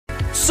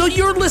So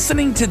you're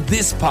listening to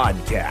this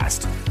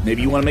podcast.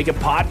 Maybe you want to make a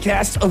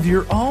podcast of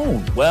your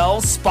own.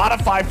 Well,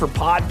 Spotify for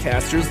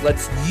Podcasters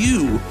lets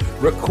you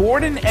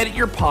record and edit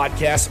your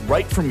podcast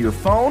right from your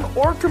phone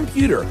or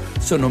computer.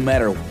 So no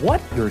matter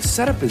what your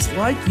setup is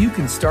like, you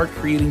can start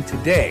creating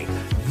today.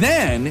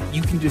 Then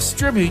you can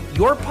distribute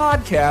your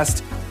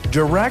podcast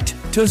direct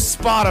to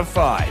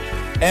Spotify.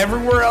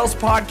 Everywhere else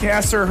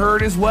podcasts are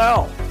heard as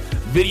well.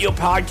 Video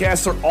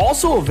podcasts are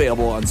also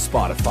available on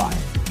Spotify.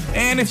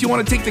 And if you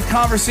want to take the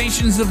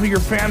conversations of your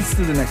fans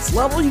to the next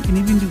level, you can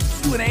even do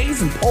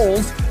Q&As and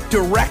polls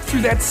direct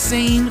through that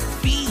same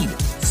feed.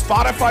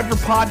 Spotify for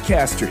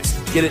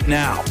Podcasters. Get it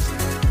now.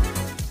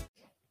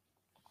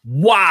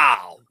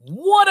 Wow.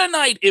 What a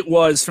night it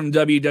was from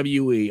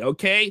WWE,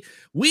 okay?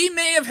 We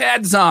may have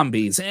had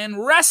zombies,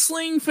 and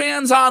wrestling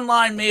fans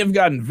online may have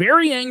gotten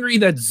very angry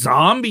that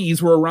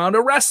zombies were around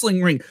a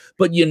wrestling ring.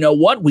 But you know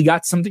what? We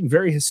got something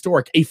very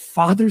historic, a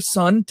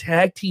father-son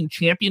tag team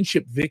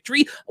championship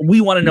victory. We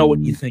want to know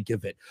what you think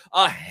of it.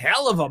 A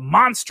hell of a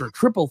monster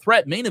triple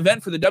threat main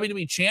event for the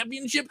WWE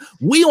Championship.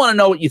 We want to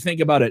know what you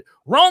think about it.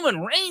 Roman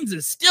Reigns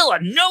is still a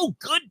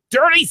no-good,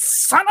 dirty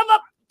son of a...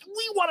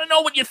 We want to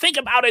know what you think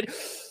about it.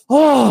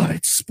 Oh,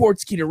 it's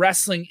Sportskeeda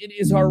Wrestling. It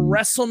is our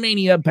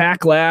WrestleMania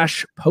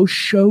Backlash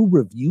post-show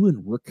review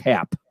and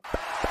recap.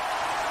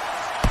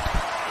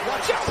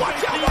 Watch out,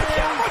 watch out, watch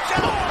out, watch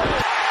out!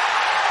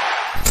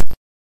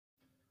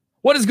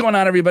 What is going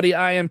on, everybody?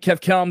 I am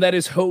Kev Kelm. That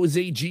is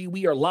Jose G.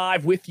 We are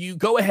live with you.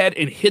 Go ahead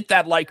and hit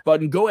that like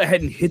button. Go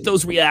ahead and hit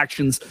those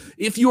reactions.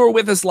 If you are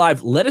with us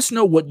live, let us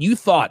know what you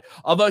thought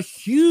of a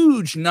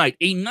huge night,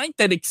 a night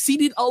that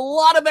exceeded a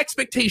lot of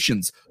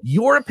expectations.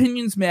 Your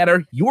opinions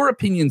matter. Your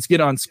opinions get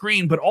on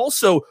screen, but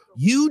also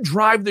you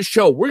drive the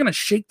show. We're going to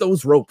shake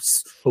those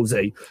ropes,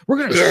 Jose. We're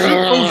going to shake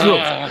those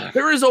ropes.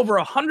 There is over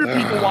 100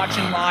 people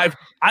watching live.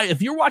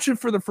 If you're watching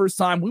for the first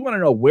time, we want to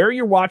know where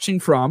you're watching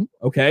from,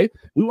 okay?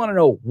 We want to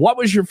know what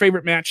was your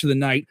favorite match of the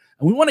night,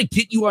 and we want to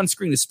get you on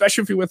screen,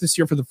 especially if you're with us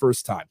here for the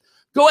first time.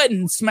 Go ahead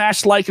and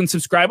smash like and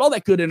subscribe, all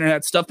that good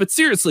internet stuff. But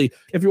seriously,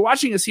 if you're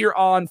watching us here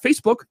on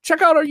Facebook,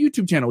 check out our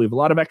YouTube channel. We have a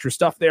lot of extra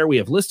stuff there. We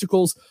have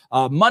listicles.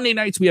 Monday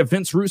nights, we have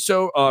Vince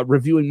Russo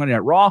reviewing Monday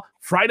Night Raw.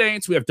 Friday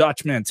nights, we have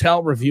Dutch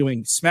Mantel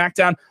reviewing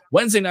SmackDown.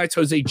 Wednesday nights,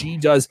 Jose G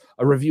does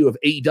a review of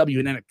AEW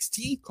and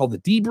NXT called The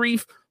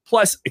Debrief.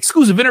 Plus,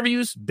 exclusive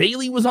interviews.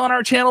 Bailey was on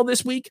our channel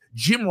this week.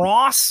 Jim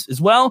Ross as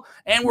well.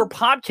 And we're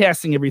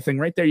podcasting everything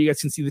right there. You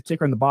guys can see the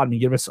ticker on the bottom. You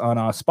give us on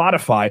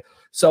Spotify.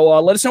 So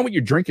let us know what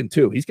you're drinking,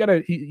 too.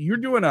 You're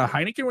doing a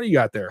Heineken? What do you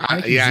got there?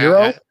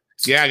 Zero?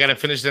 I got to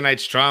finish the night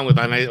strong with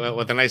a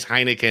nice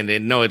Heineken.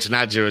 And no, it's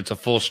not zero. It's a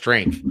full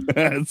strength.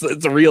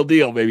 it's a real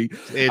deal, baby.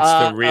 It's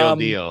the real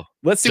deal.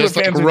 Let's see just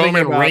what fans like are Roman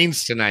thinking about.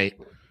 Reigns tonight.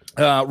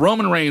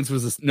 Roman Reigns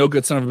was a no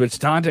good son of a bitch.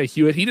 Dante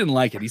Hewitt, he didn't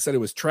like it. He said it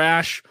was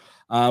trash.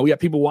 We got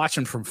people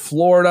watching from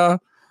Florida.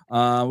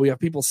 We have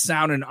people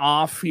sounding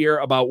off here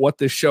about what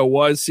this show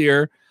was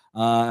here.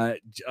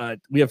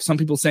 We have some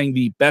people saying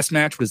the best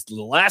match was the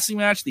Lashley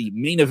match, the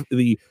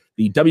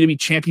WWE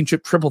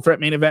Championship Triple Threat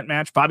main event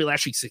match. Bobby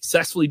Lashley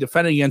successfully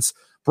defending against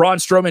Braun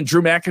Strowman,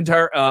 Drew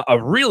McIntyre. A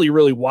really,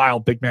 really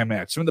wild big man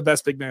match. Some of the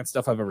best big man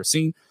stuff I've ever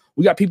seen.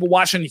 We got people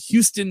watching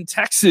Houston,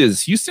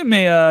 Texas. Houston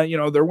may,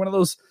 they're one of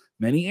those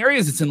many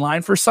areas that's in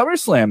line for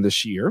SummerSlam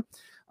this year.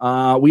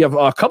 We have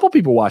a couple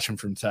people watching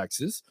from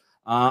Texas.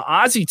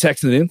 Ozzy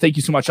texted in. Thank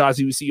you so much,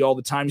 Ozzy. We see you all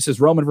the time. He says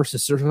Roman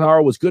versus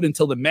Cesaro was good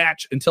until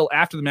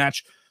after the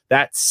match.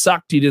 That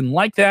sucked. He didn't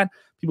like that.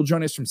 People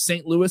join us from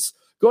St. Louis.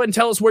 Go ahead and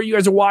tell us where you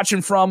guys are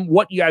watching from,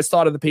 what you guys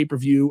thought of the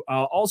pay-per-view.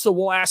 Also,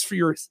 we'll ask for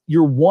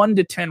your 1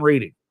 to 10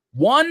 rating.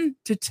 1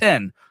 to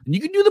 10. And you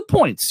can do the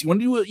points. You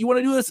want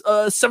to do a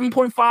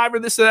 7.5 or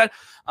this or that?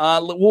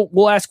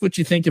 We'll ask what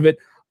you think of it.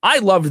 I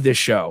loved this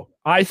show.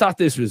 I thought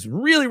this was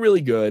really,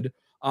 really good.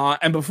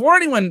 And before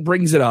anyone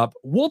brings it up,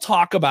 we'll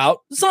talk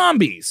about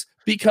zombies,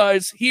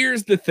 because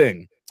here's the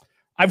thing.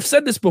 I've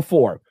said this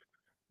before.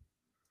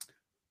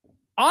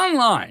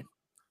 Online,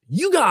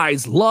 you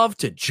guys love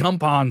to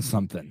jump on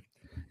something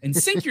and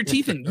sink your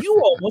teeth in.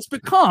 You almost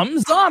become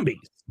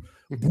zombies.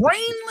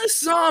 Brainless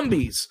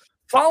zombies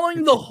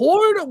following the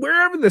horde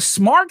wherever the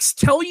smarks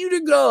tell you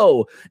to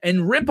go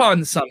and rip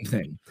on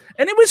something.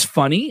 And it was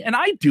funny, and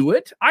I do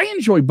it. I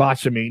enjoy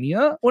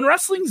Botchamania. When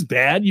wrestling's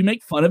bad, you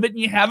make fun of it and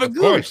you have a good.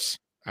 Of course.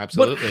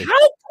 Absolutely. But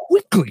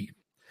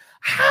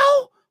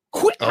how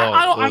quick?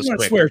 I'm going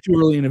to swear too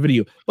early in the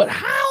video, but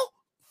how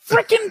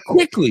freaking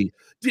quickly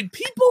did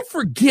people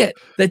forget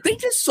that they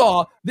just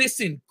saw this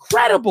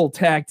incredible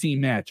tag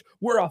team match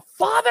where a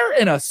father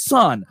and a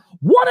son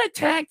won a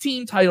tag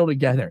team title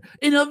together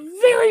in a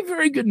very,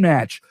 very good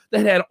match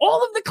that had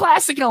all of the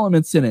classic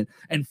elements in it.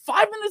 And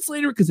 5 minutes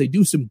later, because they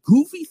do some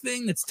goofy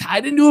thing that's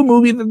tied into a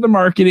movie that they're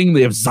marketing,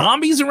 they have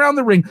zombies around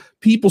the ring.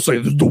 People say,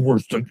 this is the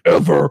worst thing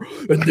ever,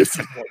 and this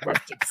is what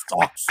wrestling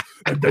sucks.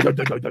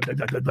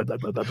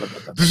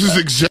 This is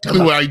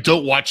exactly why I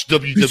don't watch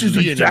WWE This is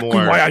exactly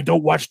anymore. why I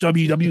don't watch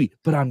WWE.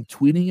 But I'm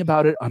tweeting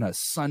about it on a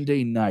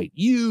Sunday night.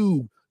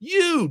 You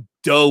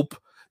dope.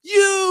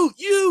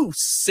 You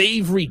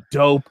savory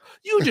dope.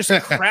 You just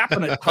crap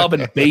in a tub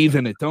and bathe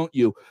in it, don't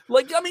you?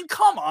 Like, I mean,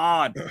 come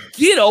on.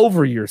 Get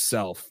over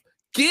yourself.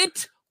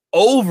 Get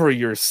over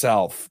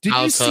yourself. Did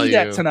you see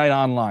that tonight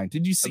online?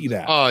 Did you see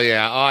that? Oh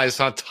yeah. Oh, I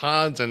saw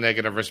tons of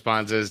negative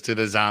responses to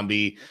the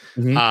zombie,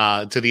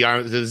 to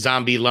the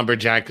zombie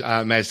lumberjack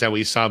match that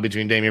we saw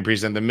between Damian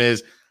Priest and The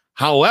Miz.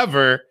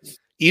 However,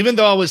 even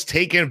though I was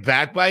taken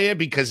back by it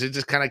because it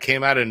just kind of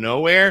came out of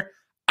nowhere,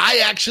 I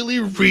actually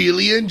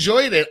really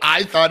enjoyed it.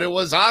 I thought it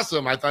was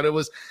awesome. I thought it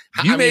was.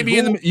 You may be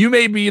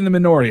in the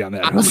minority on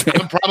that.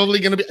 I'm probably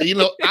going to be.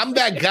 I'm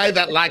that guy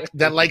that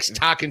likes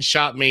talking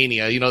shop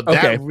mania.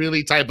 That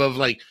really type of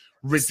like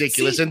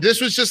ridiculous. And this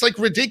was just like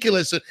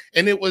ridiculous,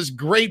 and it was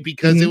great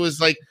because it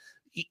was like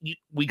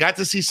we got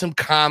to see some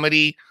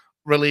comedy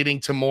relating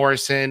to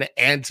Morrison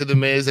and to The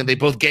Miz, and they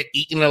both get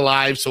eaten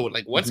alive. So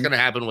like, what's going to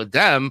happen with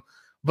them?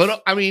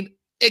 But I mean,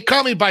 it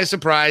caught me by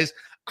surprise.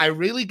 I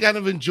really kind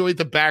of enjoyed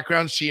the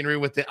background scenery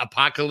with the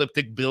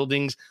apocalyptic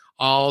buildings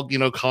all,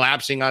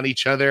 collapsing on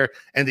each other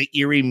and the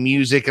eerie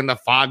music and the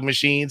fog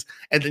machines.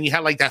 And then you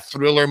had like that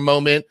Thriller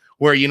moment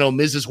where,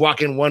 Miz is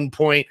walking one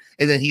point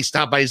and then he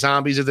stopped by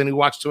zombies and then he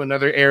walks to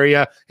another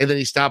area and then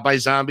he stopped by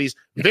zombies.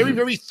 Very,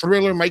 very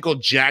Thriller Michael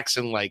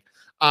Jackson-like.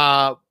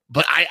 But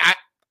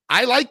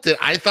I liked it.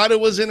 I thought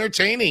it was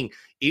entertaining.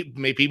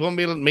 People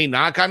may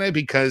knock on it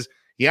because,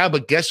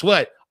 but guess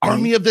what?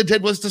 Army of the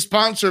Dead was the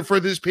sponsor for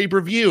this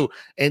pay-per-view,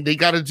 and they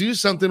got to do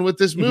something with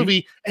this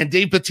movie, and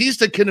Dave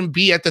Bautista couldn't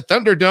be at the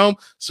Thunderdome,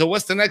 so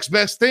what's the next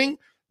best thing?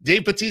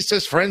 Dave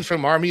Bautista's friends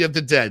from Army of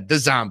the Dead, the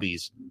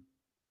zombies.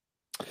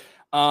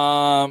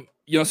 Some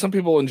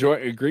people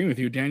agreeing with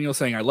you. Daniel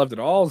saying, I loved it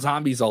all,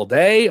 zombies all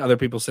day. Other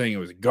people saying it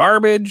was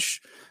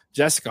garbage.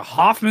 Jessica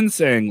Hoffman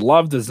saying,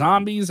 love the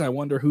zombies. I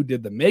wonder who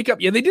did the makeup.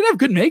 Yeah, they did have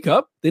good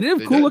makeup. They did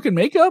have cool-looking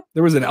makeup.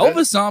 There was an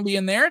Elvis zombie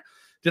in there.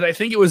 Did I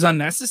think it was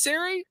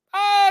unnecessary?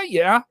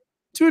 Yeah,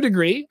 to a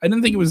degree. I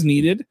didn't think it was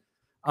needed.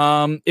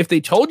 If they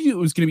told you it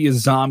was going to be a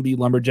zombie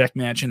lumberjack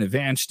match in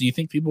advance, do you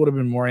think people would have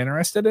been more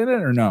interested in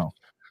it or no?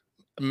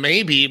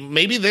 Maybe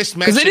this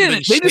match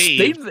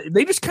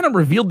they just kind of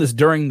revealed this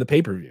during the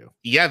pay-per-view.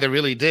 Yeah, they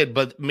really did.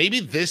 But maybe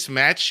this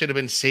match should have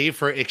been saved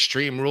for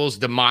Extreme Rules,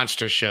 the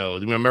Monster Show.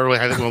 Remember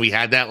when we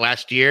had that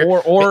last year?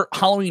 Or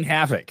Halloween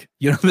Havoc.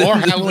 Or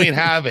Halloween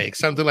Havoc,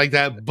 something like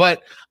that.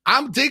 But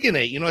I'm digging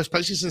it,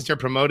 especially since they're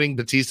promoting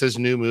Batista's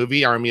new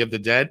movie, Army of the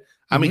Dead.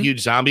 I'm a huge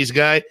zombies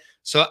guy.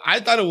 So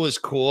I thought it was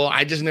cool.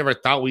 I just never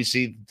thought we'd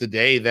see the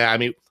day that, I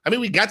mean,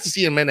 we got to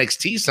see him in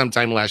NXT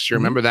sometime last year.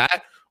 Remember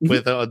that?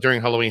 With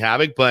during Halloween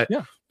Havoc, but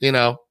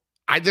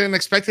I didn't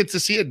expect it to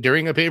see it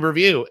during a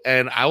pay-per-view,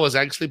 and I was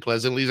actually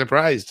pleasantly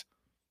surprised.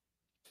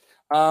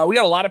 We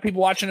got a lot of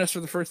people watching us for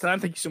the first time.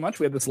 Thank you so much.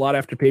 We have this a lot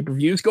after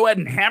pay-per-views. Go ahead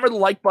and hammer the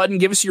like button.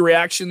 Give us your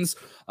reactions.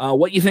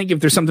 What you think. If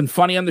there's something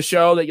funny on the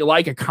show that you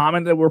like, a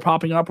comment that we're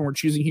popping up and we're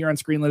choosing here on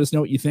screen, let us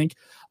know what you think.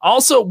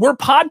 Also, we're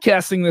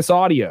podcasting this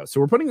audio. So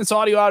we're putting this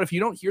audio out. If you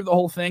don't hear the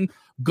whole thing,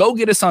 go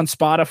get us on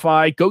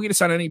Spotify. Go get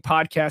us on any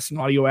podcasting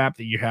audio app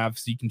that you have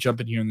so you can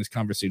jump in here in this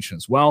conversation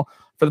as well.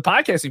 For the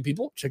podcasting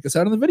people, check us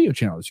out on the video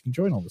channel so you can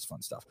join all this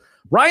fun stuff.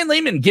 Ryan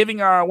Lehman giving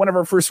one of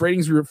our first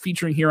ratings we were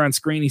featuring here on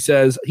screen. He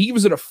says he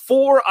gives it a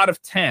 4 out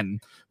of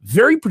 10.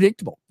 Very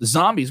predictable. The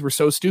zombies were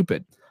so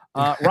stupid.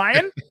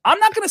 Ryan, I'm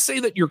not going to say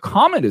that your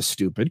comment is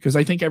stupid because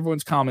I think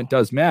everyone's comment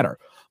does matter.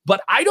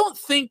 But I don't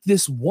think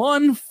this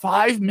 1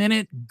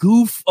 5-minute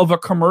goof of a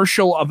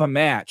commercial of a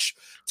match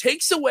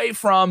takes away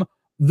from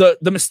the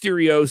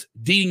Mysterios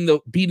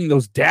beating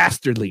those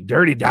dastardly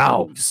dirty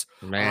dogs.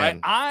 Man,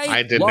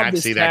 I did not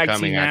see that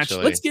coming.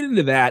 Actually, let's get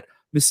into that.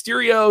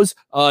 Mysterios,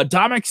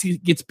 Dominic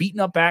gets beaten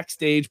up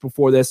backstage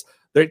before this.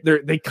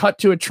 They cut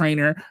to a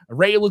trainer.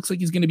 Ray looks like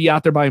he's going to be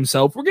out there by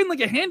himself. We're getting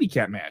like a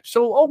handicap match.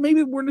 So,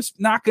 maybe we're just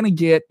not going to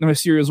get the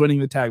Mysterios winning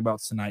the tag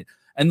belts tonight,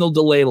 and they'll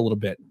delay it a little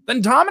bit.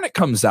 Then Dominic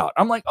comes out.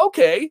 I'm like,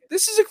 okay,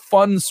 this is a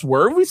fun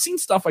swerve. We've seen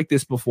stuff like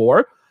this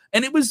before,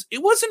 and it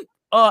wasn't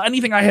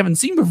anything I haven't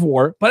seen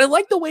before, but I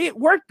like the way it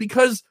worked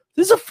because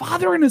this is a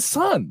father and a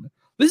son.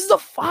 This is a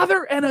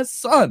father and a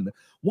son.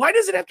 Why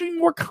does it have to be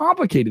more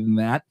complicated than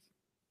that?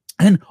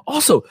 And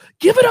also,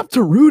 give it up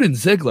to Rude and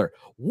Ziggler.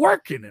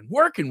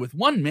 Working with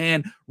one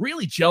man,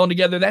 really gelling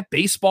together. That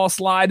baseball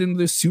slide into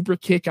the super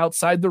kick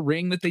outside the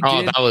ring that they did.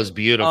 Oh, that was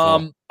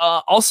beautiful.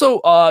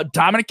 Also,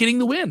 Dominic getting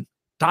the win.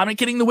 Dominic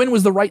getting the win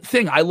was the right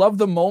thing. I love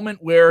the moment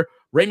where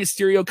Rey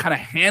Mysterio kind of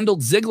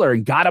handled Ziggler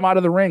and got him out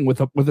of the ring with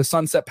a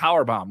sunset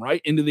powerbomb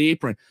right into the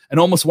apron and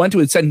almost went to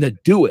it and said,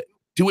 do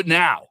it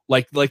now.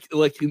 Like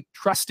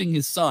trusting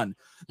his son.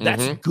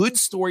 That's good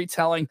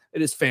storytelling.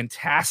 It is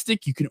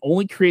fantastic. You can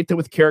only create that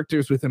with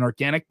characters with an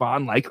organic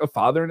bond like a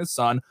father and a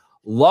son.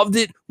 Loved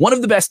it. One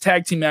of the best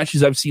tag team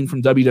matches I've seen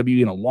from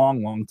WWE in a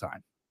long, long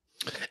time.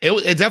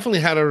 It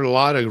definitely had a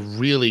lot of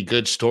really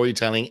good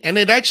storytelling, and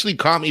it actually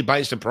caught me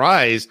by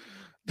surprise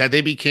that they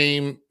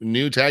became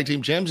new tag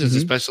team champions,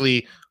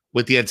 especially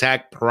with the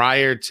attack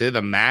prior to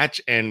the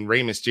match and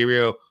Rey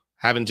Mysterio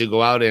having to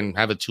go out and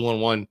have a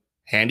 2-on-1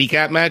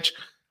 handicap match.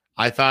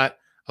 I thought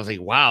I was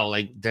like, wow,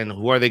 like then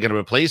who are they going to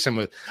replace him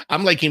with?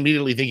 I'm like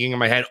immediately thinking in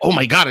my head, oh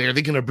my God, are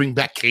they going to bring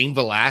back Cain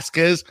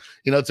Velasquez,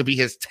 to be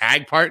his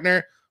tag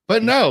partner?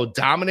 But no,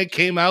 Dominic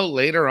came out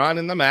later on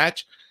in the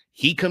match.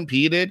 He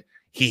competed.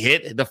 He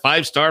hit the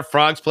 5-star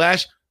frog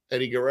splash.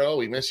 Eddie Guerrero,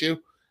 we miss you.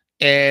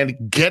 And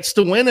gets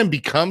the win and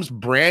becomes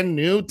brand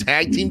new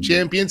tag team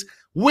champions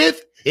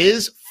with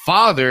his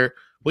father,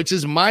 which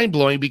is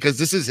mind-blowing because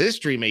this is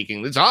history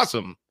making. It's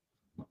awesome.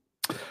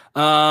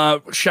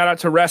 Shout out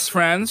to Rest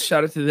Friends.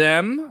 Shout out to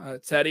them.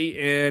 Teddy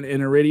and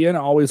Iridian.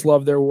 Always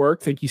love their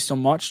work. Thank you so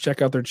much.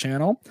 Check out their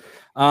channel.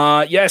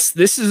 Yes,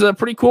 this is a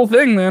pretty cool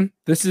thing, man.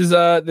 This is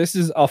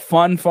a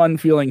fun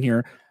feeling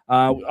here.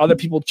 Other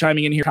people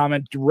chiming in here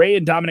comment, Ray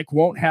and Dominic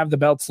won't have the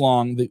belts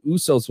long. The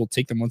Usos will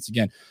take them once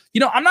again.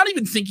 I'm not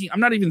even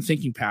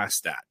thinking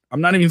past that.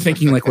 I'm not even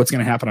thinking like what's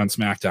going to happen on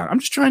SmackDown. I'm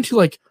just trying to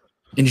like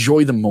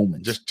enjoy the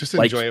moment. Just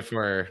enjoy it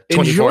for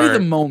 24, enjoy the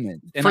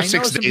moment. And for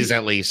 6 days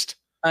at least.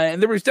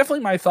 And there was definitely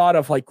my thought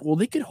of like, well,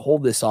 they could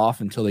hold this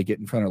off until they get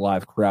in front of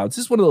live crowds.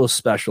 This is one of those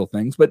special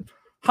things, but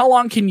how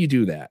long can you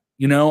do that?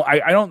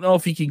 I don't know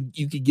if you could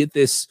get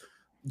this,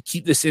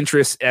 keep this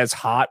interest as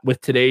hot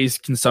with today's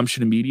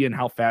consumption of media and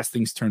how fast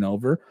things turn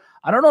over.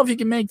 I don't know if you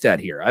can make that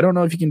here. I don't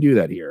know if you can do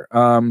that here.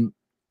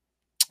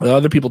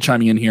 Other people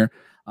chiming in here,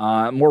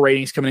 more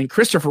ratings coming in.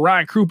 Christopher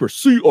Ryan Cooper,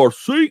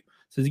 CRC,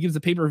 says he gives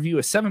the pay-per-view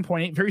a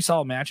 7.8, very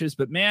solid matches.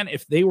 But man,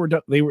 if there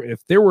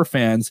were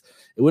fans,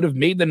 it would have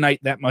made the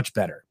night that much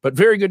better. But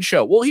very good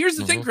show. Well, here's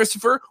the thing,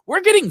 Christopher, we're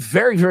getting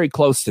very, very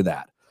close to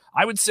that.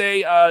 I would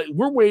say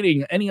we're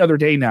waiting any other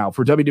day now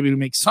for WWE to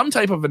make some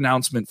type of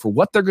announcement for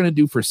what they're going to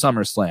do for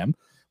SummerSlam,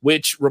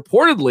 which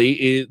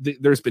reportedly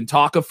there's been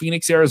talk of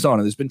Phoenix,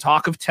 Arizona. There's been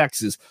talk of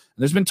Texas.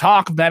 And there's been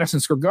talk of Madison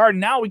Square Garden.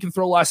 Now we can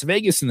throw Las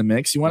Vegas in the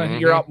mix. You want to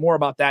hear out more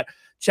about that?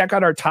 Check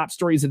out our top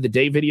stories of the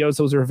day videos.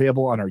 Those are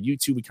available on our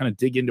YouTube. We kind of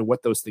dig into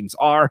what those things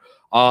are.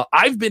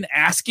 I've been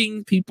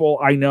asking people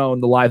I know in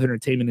the live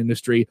entertainment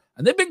industry,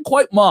 and they've been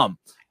quite mum.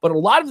 But a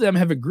lot of them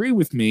have agreed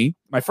with me,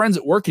 my friends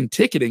at work in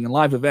ticketing and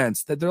live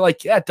events, that they're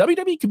like, yeah,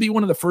 WWE could be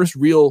one of the first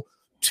real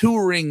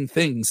touring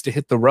things to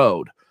hit the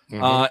road.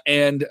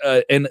 And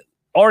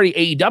already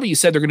AEW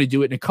said they're going to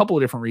do it in a couple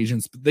of different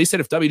regions. But they said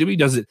if WWE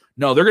does it,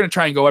 no, they're going to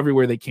try and go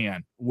everywhere they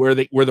can, where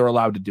they're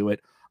allowed to do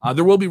it.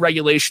 There will be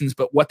regulations,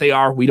 but what they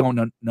are, we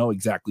don't know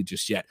exactly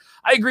just yet.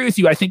 I agree with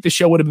you. I think the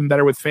show would have been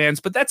better with fans,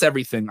 but that's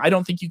everything. I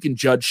don't think you can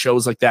judge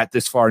shows like that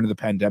this far into the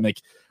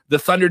pandemic. The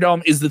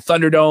Thunderdome is the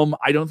Thunderdome.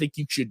 I don't think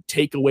you should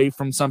take away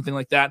from something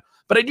like that.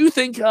 But I do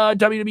think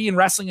WWE and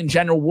wrestling in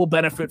general will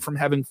benefit from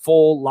having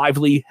full,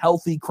 lively,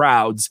 healthy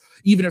crowds,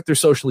 even if they're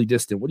socially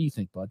distant. What do you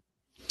think, bud?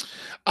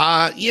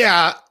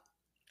 Yeah.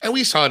 And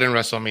we saw it in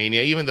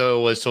WrestleMania, even though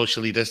it was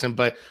socially distant.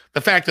 But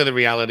the fact of the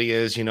reality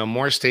is,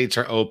 more states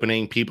are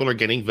opening. People are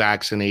getting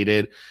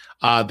vaccinated.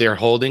 They're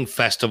holding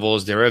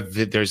festivals.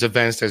 There's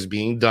events that's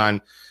being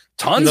done.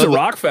 Tons of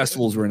rock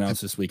festivals were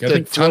announced this week. I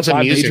think tons of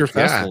music, major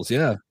festivals.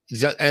 Yeah.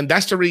 And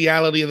that's the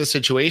reality of the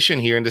situation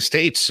here in the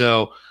States.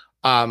 So,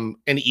 and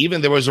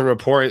even there was a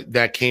report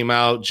that came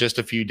out just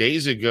a few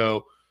days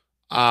ago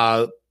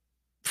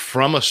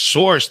from a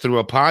source through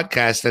a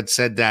podcast that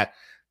said that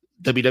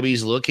WWE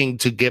is looking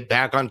to get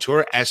back on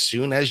tour as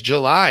soon as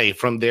July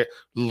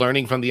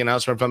learning from the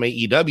announcement from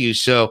AEW.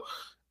 So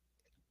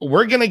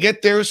we're going to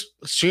get there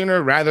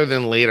sooner rather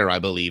than later, I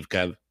believe,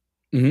 Kev.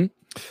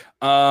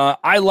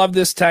 I love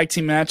this tag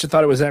team match. I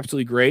thought it was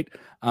absolutely great.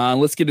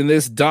 Let's get into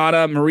this.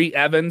 Donna Marie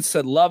Evans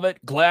said, love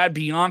it. Glad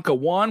Bianca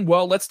won.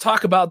 Well, let's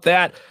talk about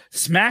that.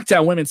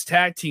 SmackDown Women's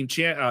Tag Team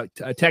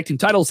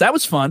titles. That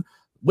was fun.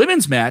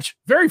 Women's match,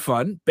 very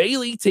fun.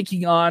 Bayley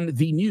taking on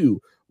the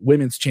new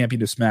Women's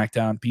Champion of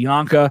SmackDown,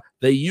 Bianca.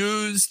 They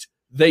used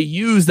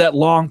that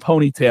long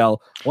ponytail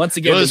once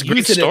again. It was a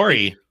great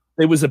story.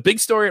 It was a big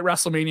story at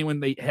WrestleMania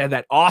when they had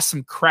that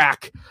awesome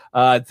crack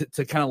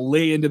to kind of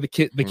lay into the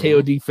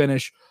KOD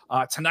finish.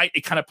 Tonight,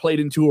 it kind of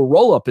played into a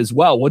roll-up as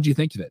well. What do you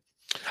think of it?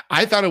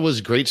 I thought it was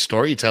great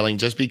storytelling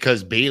just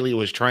because Bayley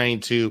was trying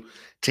to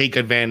take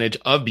advantage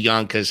of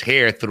Bianca's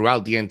hair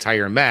throughout the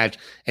entire match.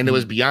 And it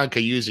was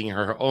Bianca using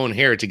her own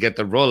hair to get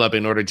the roll-up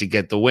in order to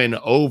get the win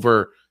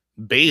over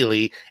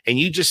Bayley. And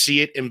you just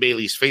see it in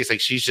Bayley's face. Like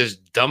she's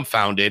just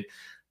dumbfounded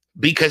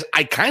because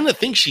I kind of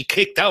think she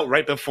kicked out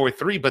right before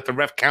 3, but the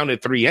ref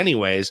counted 3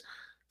 anyways.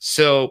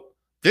 So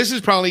this is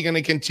probably going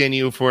to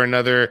continue for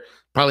another,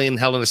 probably in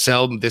Hell in a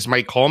Cell. This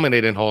might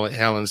culminate in Hell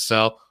in a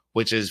Cell,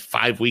 which is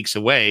 5 weeks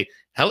away.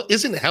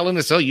 Isn't Hell in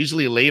a Cell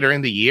usually later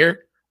in the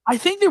year? I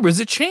think there was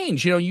a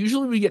change.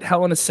 Usually we get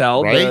Hell in a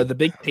Cell, right? the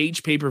big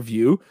Page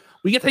pay-per-view.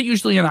 We get that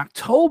usually in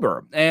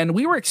October. And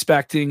we were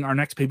expecting our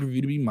next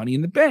pay-per-view to be Money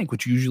in the Bank,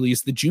 which usually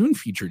is the June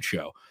featured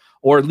show,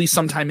 or at least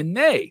sometime in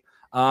May.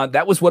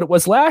 That was what it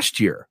was last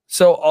year.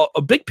 So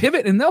a big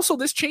pivot. And also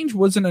this change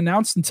wasn't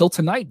announced until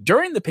tonight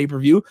during the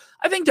pay-per-view.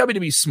 I think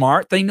WWE's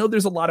smart. They know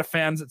there's a lot of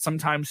fans that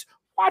sometimes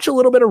watch a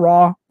little bit of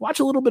Raw, watch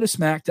a little bit of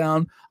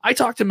SmackDown. I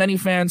talk to many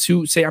fans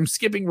who say I'm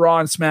skipping Raw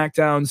and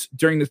SmackDowns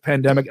during this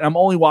pandemic, and I'm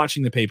only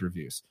watching the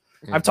pay-per-views.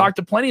 I've talked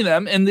to plenty of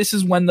them, and this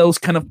is when those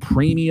kind of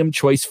premium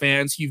choice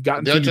fans you've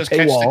gotten they'll just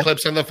catch the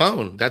clips on the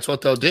phone. That's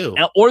what they'll do,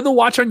 or they'll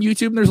watch on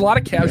YouTube. And there's a lot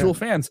of casual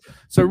fans,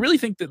 so I really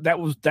think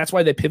that's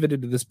why they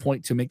pivoted to this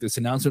point to make this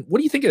announcement. What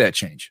do you think of that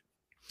change?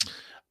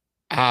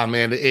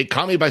 Man, it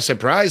caught me by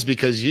surprise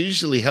because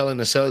usually Hell in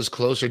a Cell is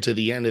closer to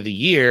the end of the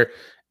year,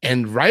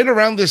 and right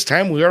around this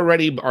time we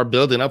already are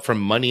building up for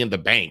Money in the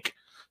Bank.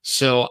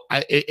 So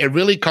it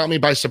really caught me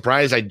by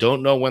surprise. I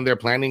don't know when they're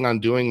planning on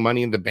doing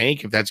Money in the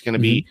Bank, if that's going to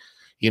be,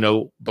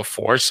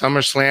 before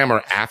SummerSlam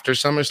or after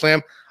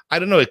SummerSlam. I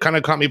don't know. It kind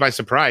of caught me by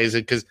surprise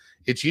because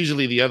it's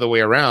usually the other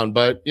way around.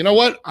 But you know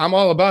what? I'm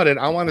all about it.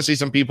 I want to see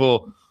some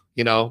people,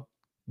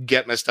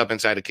 get messed up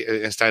inside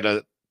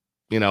a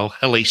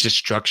hellacious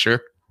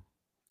structure.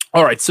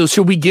 All right. So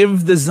should we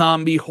give the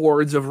zombie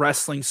hordes of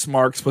wrestling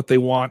smarks what they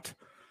want?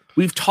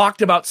 We've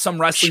talked about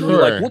some wrestling.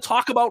 Sure. We'll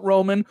talk about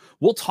Roman.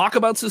 We'll talk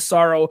about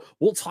Cesaro.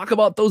 We'll talk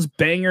about those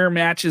banger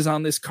matches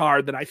on this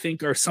card that I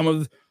think are some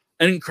of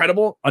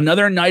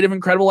another night of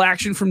incredible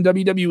action from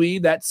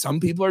WWE that some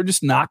people are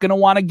just not going to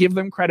want to give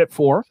them credit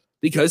for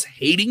because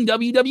hating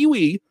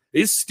WWE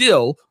is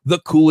still the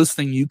coolest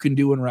thing you can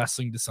do in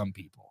wrestling to some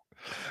people.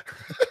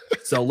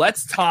 So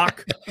let's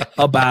talk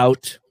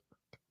about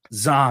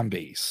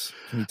zombies.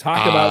 Can we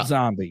talk about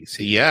zombies?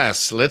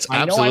 Yes, let's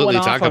absolutely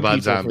talk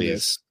about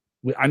zombies.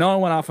 I know I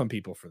went off on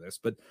people for this,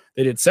 but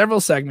they did several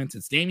segments.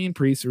 It's Damian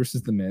Priest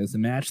versus The Miz, the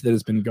match that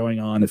has been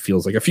going on. It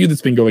feels like a feud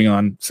that's been going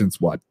on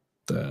since what?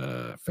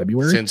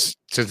 February? Since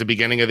the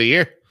beginning of the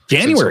year.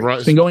 January.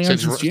 It's been going on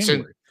since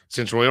January.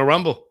 Since Royal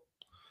Rumble.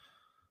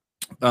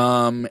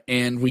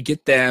 And we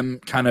get them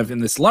kind of in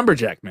this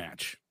lumberjack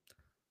match.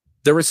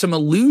 There was some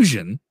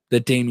illusion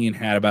that Damian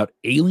had about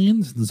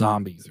aliens and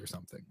zombies or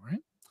something,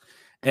 right?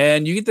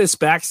 And you get this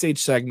backstage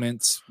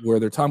segments where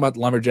they're talking about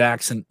the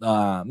lumberjacks and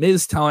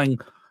Miz telling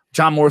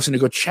John Morrison to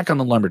go check on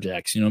the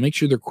lumberjacks, make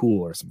sure they're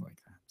cool or something like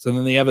that. So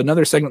then they have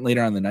another segment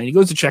later on in the night. He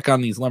goes to check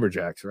on these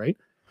lumberjacks, right?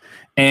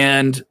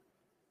 And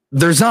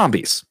they're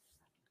zombies.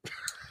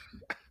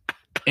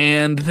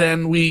 and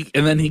then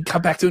he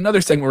cut back to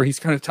another segment where he's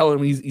kind of telling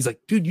him, he's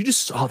like, dude, you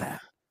just saw that.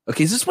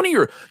 Okay, is this one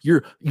of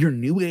your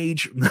new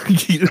age? Like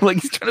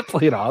he's trying to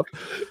play it off.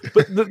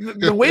 But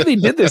the way they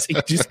did this,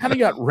 it just kind of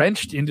got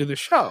wrenched into the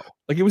show.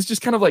 Like it was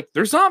just kind of like,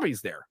 there's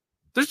zombies there.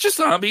 There's just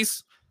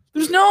zombies.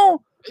 There's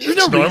no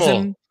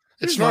reason.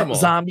 It's normal.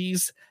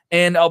 Zombies.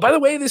 And by the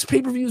way, this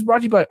pay-per-view is brought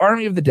to you by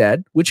Army of the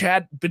Dead, which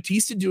had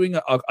Batista doing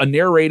a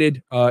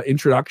narrated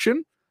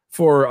introduction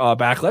for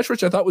Backlash,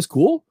 which I thought was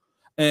cool.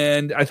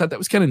 And I thought that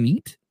was kind of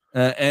neat.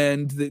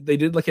 And they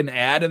did like an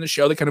ad in the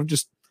show that kind of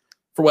just,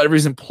 for whatever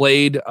reason,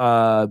 played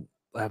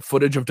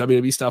footage of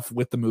WWE stuff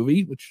with the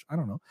movie, which I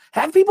don't know.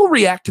 Have people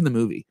react to the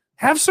movie.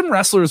 Have some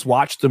wrestlers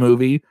watch the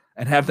movie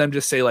and have them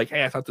just say like,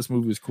 hey, I thought this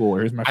movie was cool.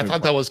 Here's my favorite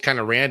part. That was kind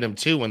of random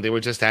too when they were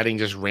just adding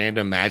just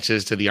random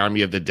matches to the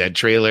Army of the Dead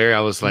trailer.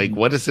 I was like,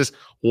 what is this?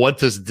 What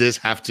does this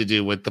have to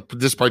do with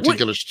this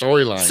particular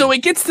storyline? So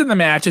it gets to the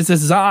match. It's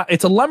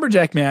a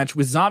lumberjack match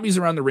with zombies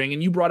around the ring.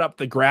 And you brought up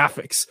the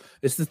graphics.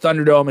 It's the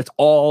Thunderdome. It's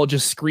all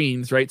just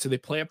screens, right? So they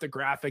play up the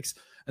graphics.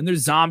 And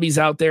there's zombies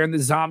out there, and the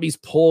zombies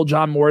pull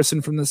John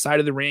Morrison from the side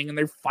of the ring, and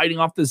they're fighting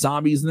off the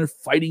zombies, and they're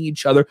fighting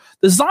each other.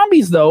 The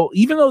zombies, though,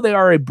 even though they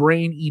are a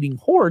brain-eating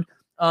horde,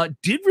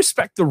 did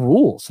respect the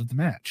rules of the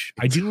match.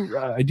 I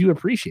do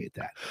appreciate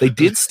that. They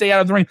did stay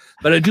out of the ring,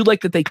 but I do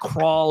like that they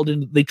crawled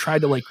and they tried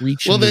to like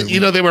reach. Well,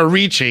 they were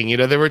reaching.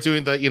 They were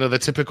doing the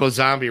typical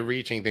zombie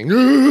reaching thing. They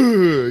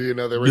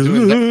were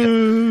doing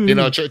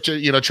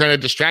that. Trying to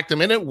distract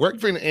them, and it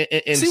worked in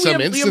some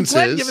instances.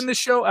 Glenn giving the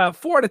show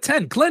 4 out of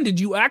 10. Glenn, did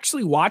you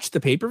actually watch the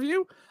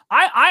pay-per-view?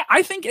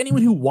 I think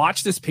anyone who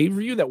watched this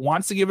pay-per-view that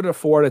wants to give it a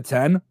 4 out of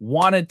 10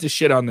 wanted to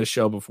shit on the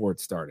show before it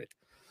started.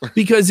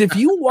 Because if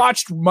you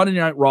watched Monday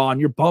Night Raw and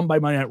you're bummed by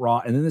Monday Night Raw,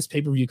 and then this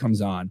pay-per-view comes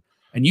on,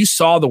 and you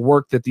saw the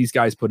work that these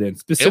guys put in,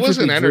 specifically, it was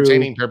an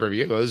entertaining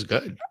pay-per-view. It was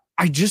good.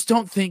 I just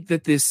don't think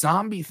that this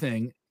zombie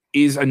thing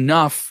is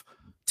enough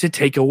to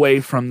take away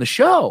from the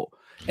show.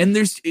 And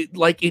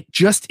it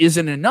just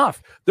isn't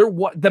enough.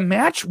 The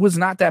match was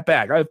not that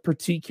bad. I have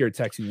Pratik here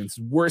texting me. It's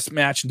the worst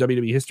match in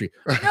WWE history.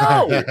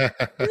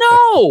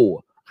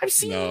 No, I've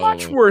seen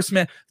much worse,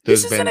 man.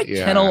 This isn't a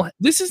kennel.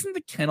 This isn't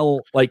the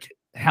kennel like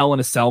Hell in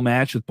a Cell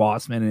match with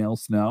Bossman and El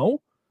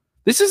Snow.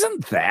 This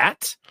isn't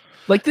that.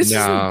 Like this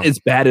isn't as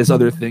bad as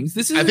other things.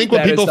 This is. I think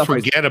what people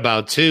forget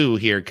about too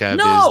here, Kev,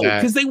 is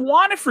because they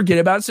want to forget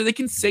about it so they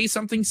can say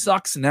something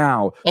sucks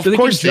now. Of so they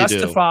course can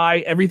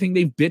justify everything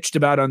they've bitched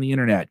about on the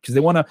internet because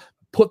they want to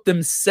put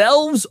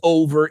themselves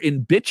over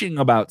in bitching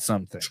about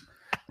something.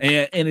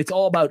 And it's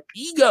all about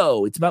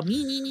ego. It's about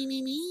me.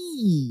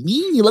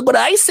 Look what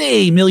I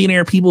say.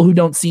 Millionaire people who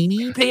don't see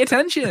me pay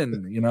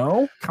attention.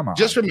 Come on.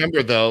 Just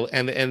remember though,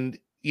 and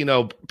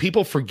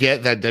people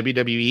forget that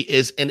WWE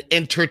is an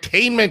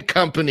entertainment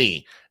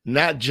company,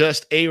 not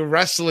just a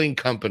wrestling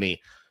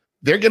company.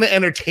 They're going to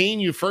entertain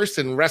you first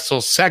and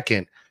wrestle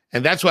second,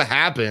 and that's what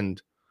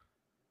happened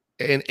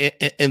in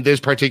this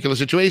particular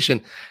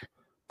situation.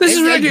 This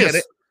is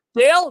ridiculous.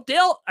 Dale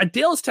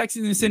is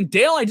texting this in.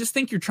 Dale, I just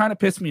think you're trying to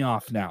piss me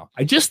off now.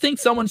 I just think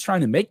someone's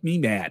trying to make me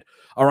mad.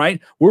 All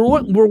right, we're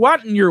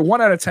wanting your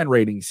 1 out of 10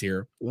 ratings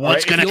here.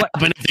 What's going to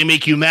happen if they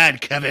make you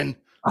mad, Kevin?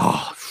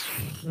 Oh,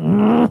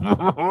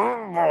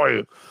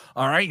 boy.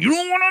 All right, you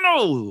don't want to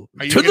know.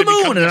 To the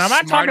moon, and I'm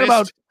not talking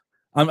about.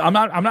 I'm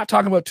not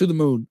talking about to the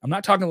moon. I'm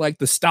not talking like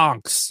the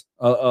stonks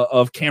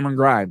of Cameron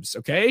Grimes.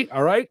 Okay,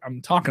 all right.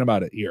 I'm talking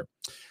about it here.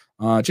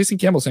 Jason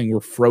Campbell saying we're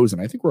frozen.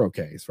 I think we're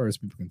okay as far as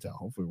people can tell.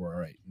 Hopefully we're all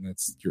right. And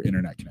that's your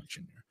internet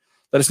connection here.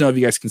 Let us know if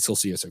you guys can still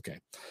see us okay.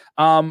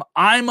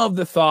 I'm of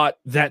the thought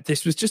that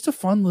this was just a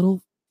fun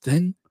little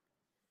thing.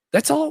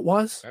 That's all it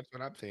was. That's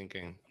what I'm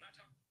thinking.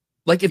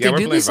 Like if they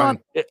did this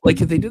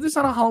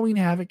on a Halloween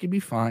Havoc, it'd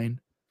be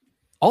fine.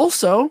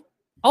 Also,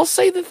 I'll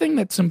say the thing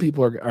that some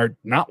people are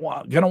not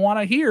gonna want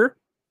to hear.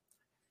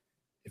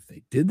 If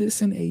they did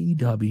this in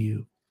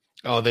AEW,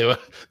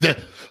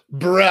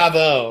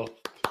 bravo.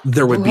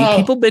 There would be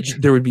people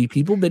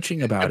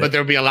bitching about it. But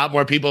there would be a lot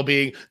more people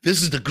being,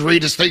 this is the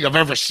greatest thing I've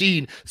ever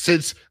seen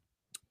since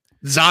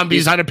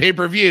Zombies on a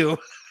pay-per-view.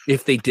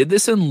 If they did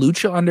this in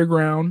Lucha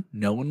Underground,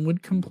 no one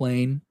would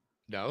complain.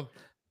 No.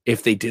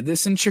 If they did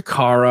this in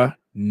Chikara,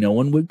 no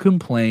one would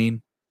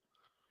complain.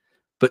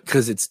 But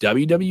because it's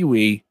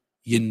WWE,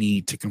 you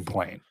need to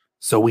complain.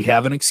 So we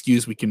have an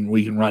excuse. We can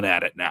run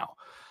at it now.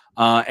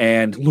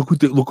 And look what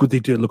they did.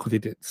 Look what they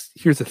did.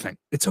 Here's the thing.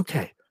 It's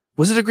okay.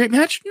 Was it a great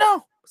match?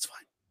 No, it's fine.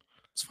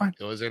 It's fine.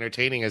 It was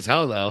entertaining as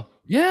hell, though.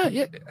 Yeah.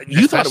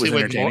 You thought it was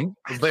entertaining,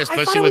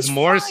 especially with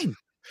Morris.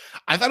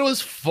 I thought it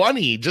was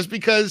funny just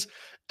because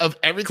of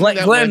everything.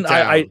 Glenn,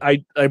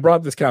 I brought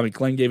up this comment.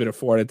 Glenn gave it a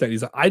 4 out of 10.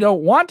 He's like, I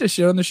don't want to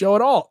shit on the show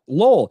at all.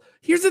 Lol.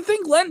 Here's the thing,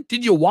 Glenn.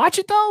 Did you watch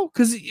it though?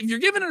 Because if you're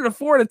giving it a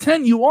 4 out of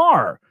 10, you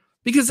are.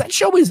 Because that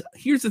show is.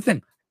 Here's the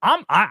thing.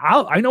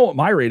 I know what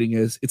my rating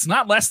is. It's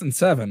not less than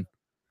 7.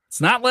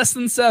 It's not less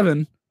than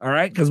 7. All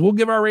right, because we'll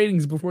give our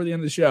ratings before the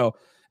end of the show.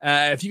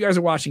 If you guys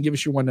are watching, give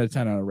us your 1 out of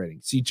 10 on a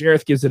rating. See,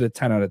 Jareth gives it a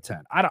 10 out of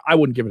 10. I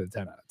wouldn't give it a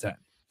 10 out of 10.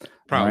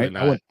 Probably right?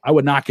 not. I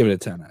would not give it a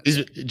 10 out of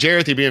 10.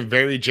 Jareth, you're being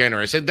very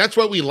generous. And that's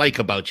what we like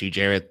about you,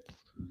 Jareth.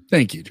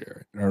 Thank you,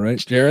 Jareth. All right.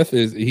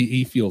 Jareth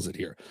he feels it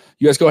here.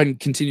 You guys go ahead and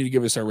continue to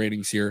give us our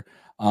ratings here.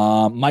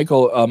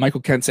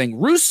 Michael Kent saying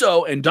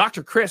Russo and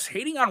Dr. Chris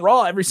hating on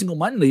Raw every single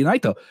Monday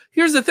night, though.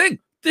 Here's the thing.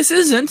 This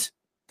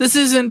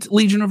isn't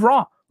Legion of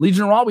Raw.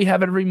 Legion of Raw, we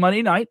have it every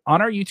Monday night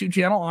on our YouTube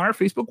channel, on our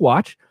Facebook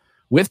watch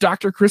with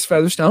Dr. Chris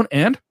Featherstone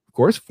and, of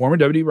course, former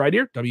WWE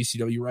writer,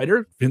 WCW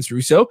writer, Vince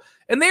Russo.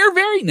 And they are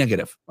very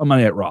negative on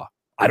Monday Night Raw.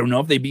 I don't know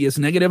if they'd be as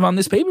negative on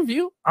this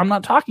pay-per-view. I'm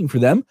not talking for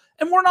them,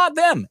 and we're not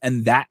them.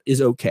 And that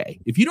is okay.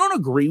 If you don't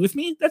agree with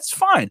me, that's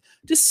fine.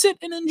 Just sit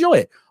and enjoy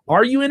it.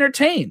 Are you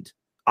entertained?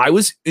 I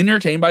was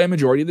entertained by a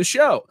majority of the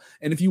show.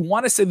 And if you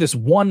want to say this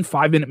 1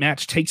 5-minute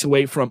match takes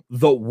away from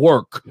the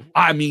work,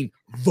 I mean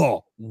the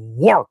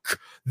work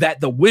that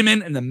the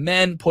women and the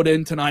men put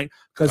in tonight,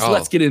 because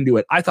let's get into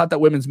it. I thought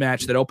that women's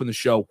match that opened the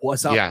show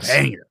was a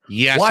banger.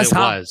 Yes, it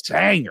was.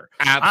 Banger.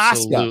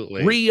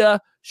 Absolutely. Asuka, Rhea,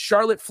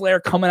 Charlotte Flair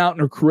coming out in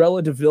her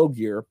Cruella de Vil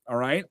gear. All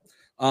right.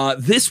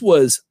 This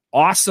was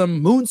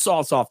awesome.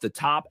 Moonsaults off the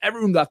top.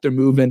 Everyone got their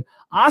moving.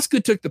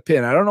 Asuka took the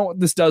pin. I don't know what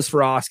this does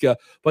for Asuka,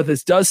 but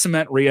this does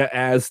cement Rhea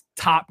as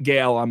top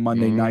gal on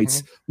Monday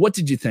nights. What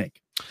did you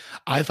think?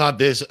 I thought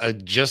this,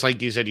 just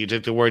like you said, you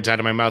took the words out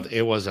of my mouth.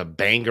 It was a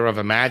banger of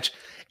a match.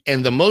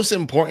 And the most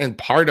important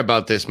part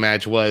about this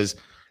match was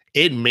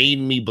it made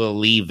me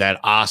believe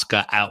that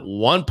Asuka at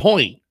one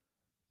point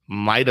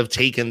might have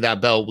taken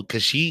that belt,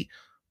 because she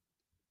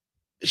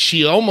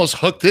almost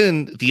hooked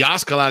in the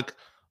Asuka lock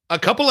a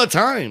couple of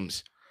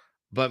times.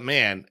 But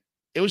man,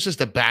 it was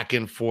just a back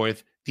and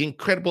forth. The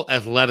incredible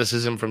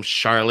athleticism from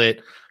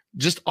Charlotte,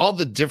 just all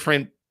the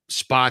different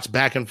spots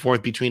back and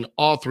forth between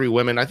all three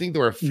women. I think they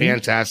were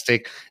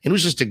fantastic. It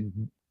was just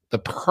the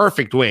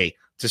perfect way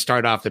to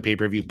start off the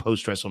pay-per-view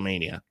post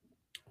WrestleMania.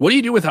 What do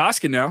you do with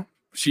Asuka now?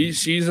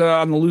 She's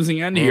on the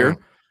losing end here.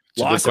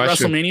 Lost at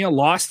WrestleMania,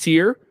 lost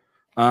here.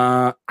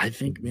 I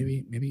think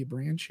maybe a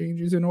brand change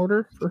is in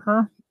order for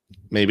her.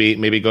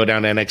 Maybe go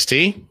down to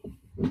NXT.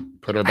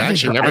 Put her back.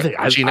 She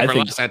never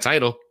lost that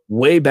title.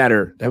 Way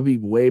better. That would be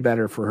way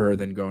better for her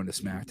than going to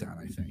SmackDown,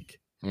 I think.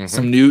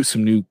 Some new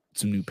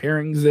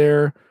pairings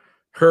there.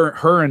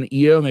 Her and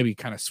Io maybe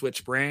kind of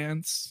switch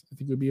brands. I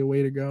think would be a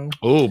way to go.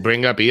 Oh,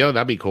 bring up Io.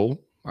 That'd be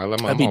cool.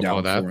 I'd be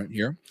down for it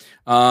here.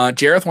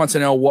 Jareth wants to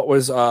know what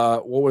was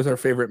our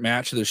favorite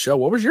match of the show.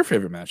 What was your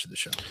favorite match of the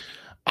show?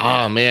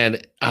 Oh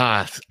man,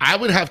 I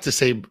would have to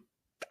say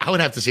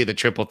the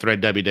Triple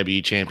Threat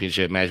WWE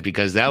Championship match,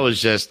 because that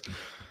was just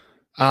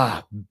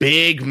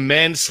big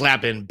men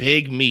slapping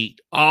big meat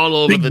all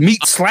over big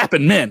meat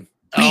slapping men.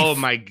 Beef. Oh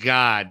my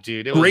god,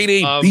 dude! It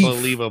was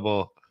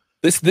unbelievable.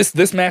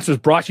 This match was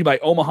brought to you by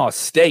Omaha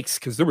Steaks,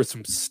 because there were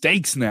some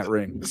steaks in that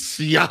ring.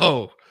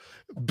 Yo,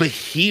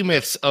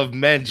 behemoths of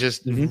men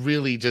just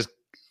really just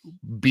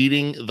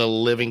beating the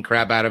living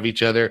crap out of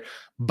each other.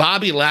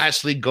 Bobby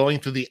Lashley going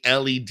through the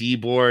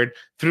LED board,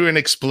 through an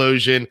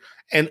explosion,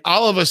 and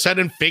all of a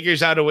sudden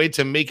figures out a way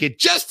to make it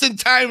just in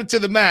time to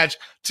the match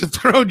to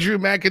throw Drew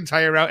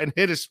McIntyre out and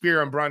hit a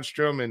spear on Braun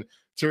Strowman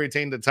to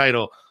retain the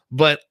title.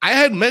 But I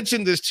had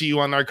mentioned this to you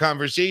on our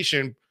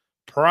conversation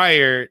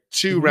prior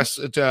to the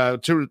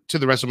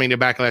WrestleMania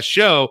Backlash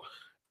show,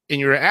 and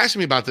you were asking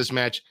me about this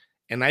match,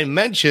 and I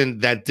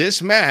mentioned that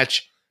this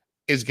match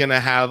is going to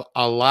have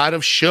a lot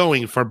of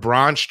showing for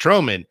Braun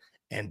Strowman,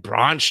 and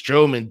Braun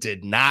Strowman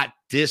did not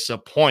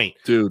disappoint.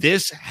 Dude,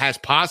 this has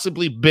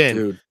possibly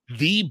been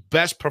the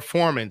best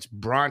performance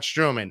Braun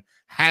Strowman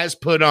has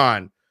put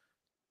on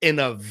in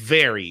a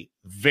very,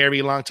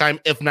 very long time,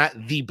 if not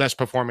the best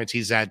performance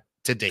he's had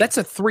to date. That's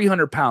a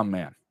 300-pound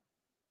man.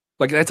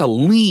 Like, that's a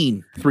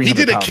lean 300. He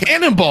did a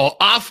cannonball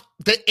off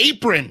the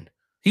apron.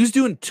 He was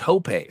doing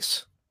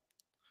topes.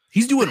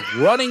 He's doing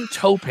running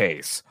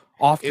topes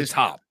off the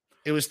top.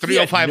 It was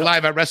 305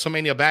 Live at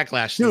WrestleMania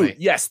Backlash tonight. Dude,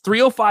 yes,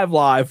 305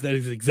 Live. That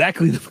is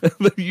exactly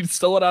you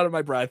stole it out of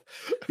my breath.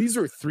 These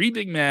are three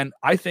big men.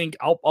 I think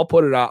I'll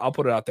put it out. I'll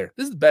put it out there.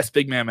 This is the best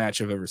big man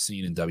match I've ever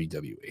seen in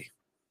WWE.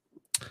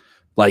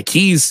 Like,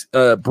 he's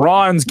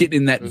Braun's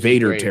getting in that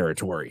Vader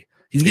territory.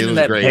 He's getting in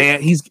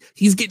that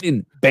he's getting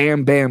in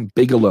Bam Bam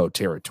Bigelow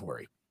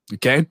territory.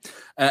 Okay.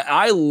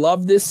 I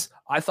love this.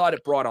 I thought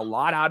it brought a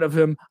lot out of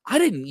him. I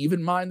didn't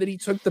even mind that he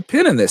took the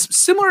pin in this.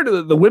 Similar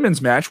to the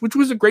women's match, which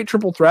was a great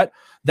triple threat.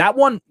 That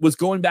one was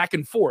going back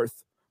and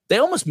forth. They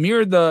almost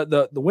mirrored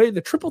the way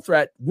the triple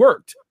threat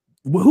worked.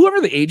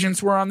 Whoever the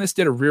agents were on this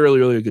did a really,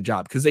 really good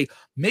job, because they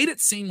made it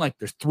seem like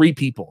there's three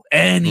people.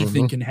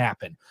 Anything can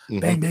happen.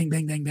 Bang, bang,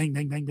 bang, bang, bang,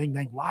 bang, bang, bang,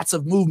 bang. Lots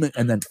of movement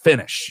and then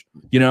finish,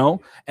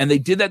 And they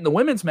did that in the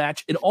women's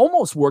match. It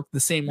almost worked the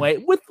same way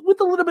with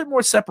a little bit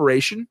more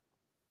separation.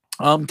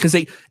 Because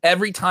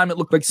every time it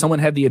looked like someone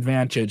had the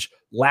advantage,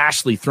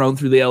 Lashley thrown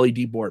through the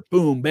LED board,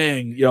 boom,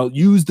 bang,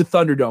 use the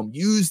Thunderdome,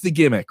 use the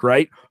gimmick,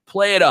 right?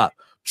 Play it up.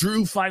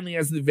 Drew finally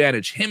has the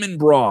advantage. Him and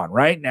Braun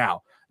right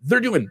now. They're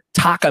doing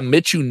Taka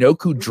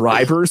Michinoku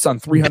drivers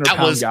on 300-pound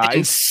guys. That was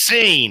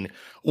insane.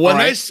 When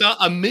I saw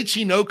a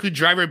Michinoku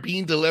driver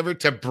being delivered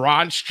to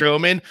Braun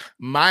Strowman,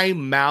 my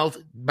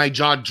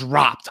jaw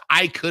dropped.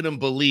 I couldn't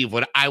believe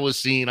what I was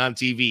seeing on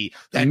TV.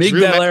 That Mig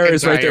Belair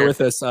is right there with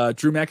us.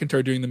 Drew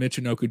McIntyre doing the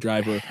Michinoku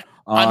driver.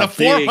 On a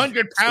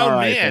 400-pound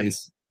man.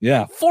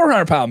 Yeah,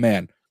 400-pound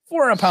man.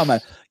 400-pound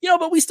man.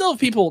 But we still have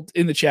people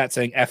in the chat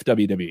saying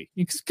FWW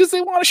because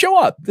they want to show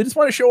up. They just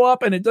want to show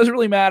up, and it doesn't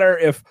really matter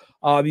if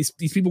these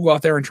people go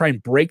out there and try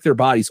and break their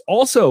bodies.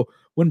 Also,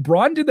 when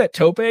Braun did that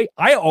tope,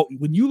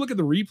 when you look at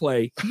the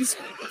replay,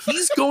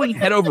 he's going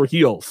head over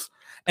heels,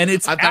 and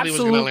it's I thought he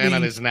was going to land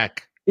on his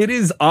neck. It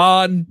is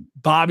on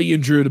Bobby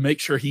and Drew to make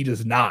sure he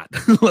does not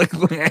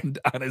land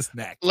on his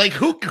neck. Like,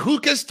 who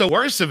gets the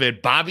worst of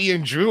it, Bobby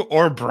and Drew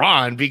or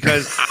Braun?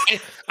 Because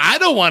I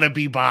don't want to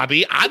be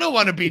Bobby. I don't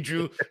want to be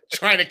Drew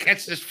trying to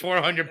catch this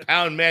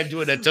 400-pound man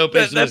doing a tope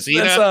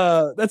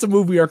suicida. That's a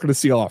move we aren't going to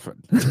see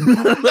often.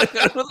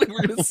 I don't think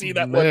we're going to see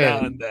that one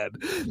now and then.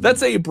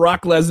 That's a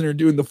Brock Lesnar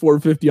doing the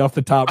 450 off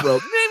the top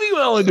rope. Maybe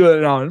we'll only do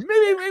it now.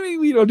 Maybe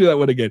we don't do that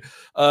one again.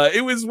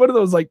 It was one of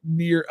those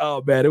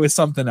it was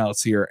something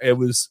else here. It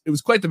was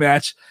quite the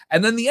match.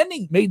 And then the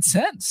ending made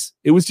sense.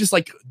 It was just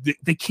like,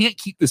 they can't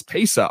keep this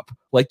pace up.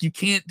 Like, you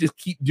can't just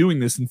keep doing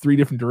this in three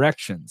different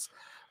directions.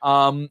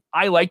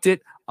 I liked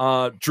it.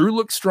 Drew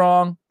looked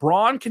strong.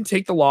 Braun can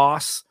take the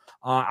loss.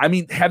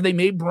 Have they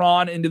made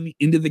Braun into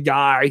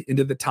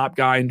the top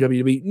guy in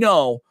WWE?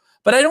 No,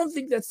 but I don't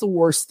think that's the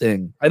worst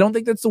thing. I don't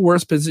think that's the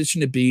worst position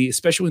to be,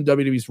 especially when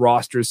WWE's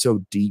roster is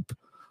so deep.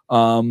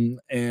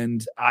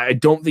 And I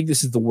don't think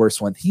this is the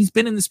worst one. He's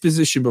been in this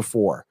position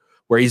before,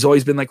 where he's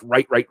always been like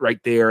right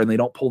there, and they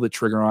don't pull the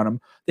trigger on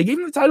him. They gave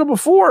him the title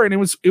before, and it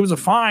was a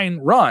fine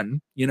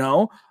run.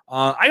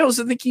 I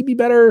also think he'd be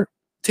better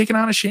taking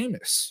on a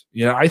Sheamus.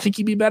 I think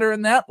he'd be better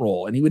in that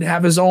role, and he would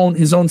have his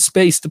own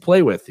space to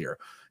play with here,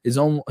 his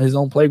own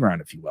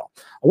playground, if you will.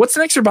 What's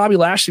next for Bobby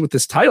Lashley with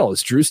this title?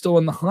 Is Drew still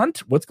in the hunt?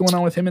 What's going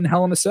on with him in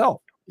Hell in a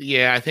Cell?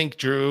 Yeah, I think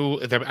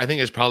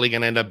it's probably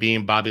going to end up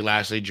being Bobby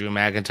Lashley, Drew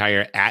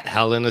McIntyre at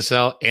Hell in a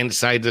Cell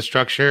inside the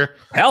structure.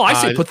 Hell, I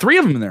say put three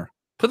of them in there.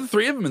 Put the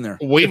three of them in there.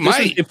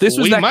 If this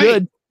was that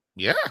good.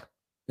 Yeah.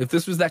 If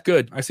this was that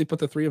good, I say put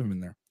the three of them in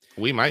there.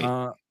 We might.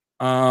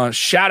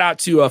 Shout out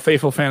to a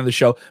faithful fan of the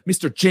show,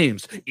 Mr.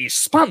 James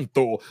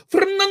Espanto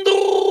Fernando.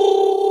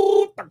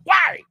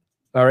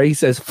 All right, he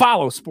says,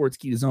 follow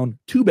Sportskeeda Zone.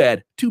 Too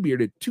bad, two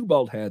bearded, two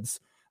bald heads.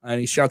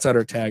 And he shouts out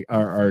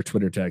our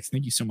Twitter tags.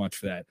 Thank you so much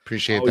for that.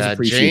 Appreciate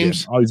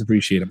James. Always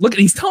appreciate him. Look,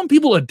 he's telling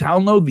people to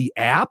download the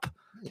app.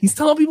 He's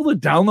telling people to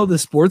download the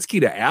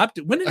Sportskeeda app.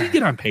 When did he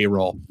get on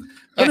payroll?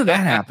 When did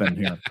that happen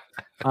here?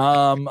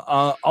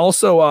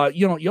 Also,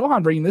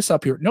 Johan bringing this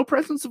up here. No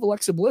presence of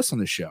Alexa Bliss on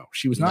the show.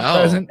 She was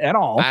not present at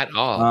all.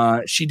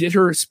 She did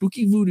her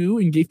spooky voodoo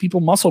and gave people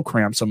muscle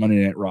cramps on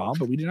Monday Night Raw,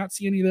 but we did not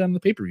see any of that on the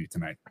pay-per-view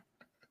tonight.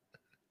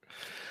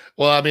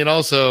 Well, I mean,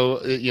 also,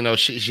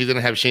 she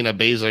didn't have Shayna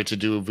Baszler to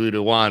do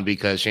voodoo on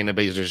because Shayna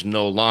Baszler's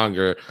no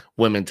longer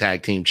women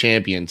tag team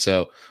champion.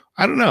 So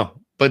I don't know,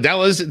 but that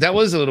was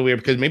a little weird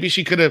because maybe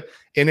she could have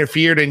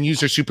interfered and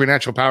used her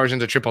supernatural powers in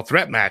the triple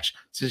threat match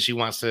since she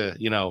wants to,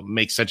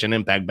 make such an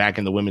impact back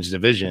in the women's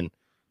division.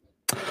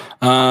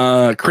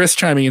 Chris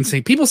chiming in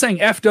saying people saying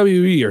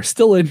FWE are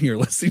still in here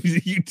listening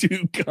to you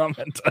two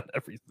comment on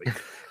everything.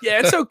 Yeah,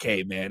 it's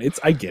okay, man.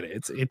 I get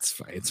it. It's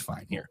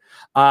fine here.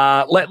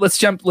 Let's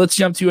jump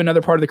to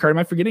another part of the card. Am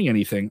I forgetting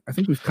anything? I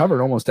think we've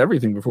covered almost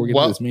everything before we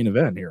get to this main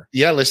event here.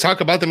 Yeah, let's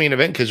talk about the main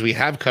event because we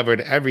have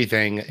covered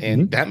everything,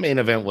 and that main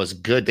event was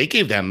good. They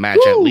gave that match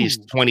at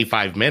least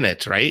 25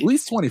 minutes, right? At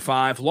least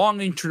 25.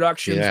 Long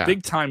introductions,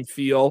 big time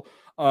feel.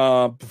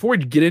 Before we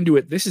get into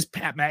it, this is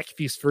Pat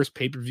McAfee's first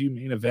pay-per-view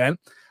main event.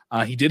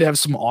 He did have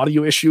some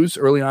audio issues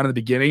early on in the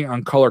beginning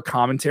on color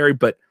commentary,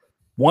 but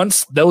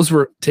once those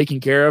were taken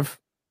care of,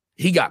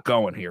 he got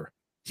going here.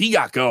 He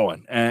got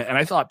going. And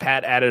I thought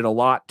Pat added a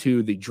lot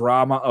to the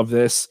drama of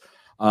this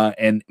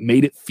and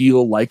made it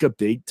feel like a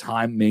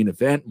big-time main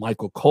event.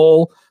 Michael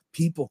Cole,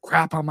 people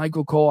crap on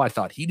Michael Cole. I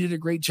thought he did a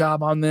great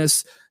job on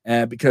this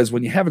because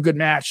when you have a good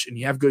match and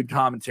you have good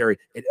commentary,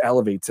 it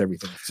elevates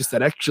everything. It's just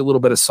that extra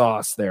little bit of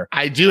sauce there.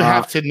 I do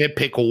have to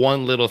nitpick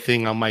one little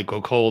thing on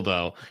Michael Cole,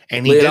 though.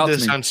 And he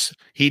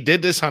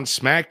did this on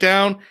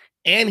SmackDown,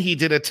 and he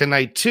did it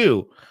tonight,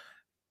 too.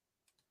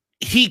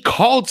 He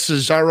called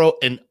Cesaro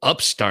an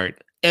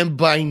upstart, and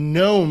by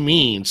no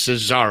means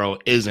Cesaro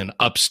is an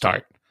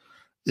upstart.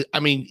 I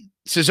mean,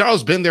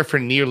 Cesaro's been there for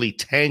nearly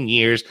 10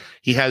 years.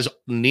 He has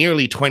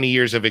nearly 20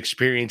 years of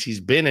experience. He's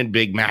been in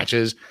big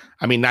matches.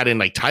 I mean, not in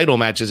like title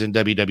matches in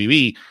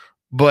WWE,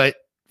 but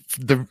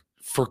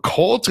for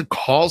Cole to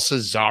call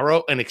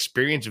Cesaro an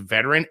experienced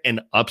veteran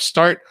and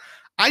upstart,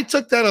 I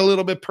took that a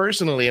little bit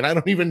personally, and I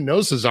don't even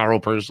know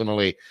Cesaro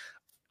personally.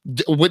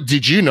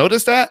 Did you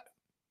notice that?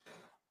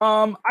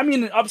 I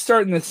mean, an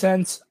upstart in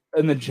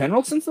the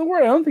general sense of the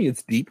word, I don't think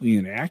it's deeply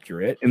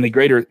inaccurate in the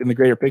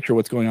greater picture of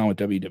what's going on with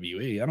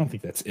WWE. I don't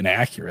think that's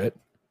inaccurate.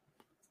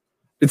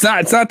 It's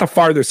not the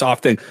farthest off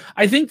thing.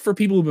 I think for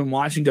people who've been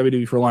watching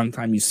WWE for a long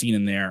time, you've seen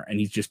him there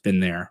and he's just been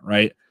there,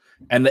 right?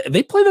 And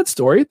they play that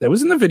story. That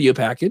was in the video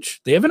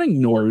package. They haven't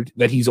ignored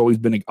that he's always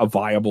been a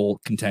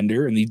viable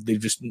contender, and they're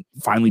just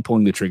finally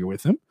pulling the trigger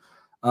with him.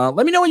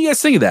 Let me know what you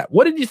guys think of that.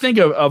 What did you think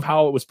of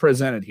how it was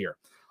presented here?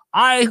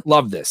 I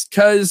love this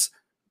because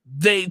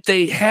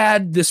they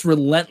had this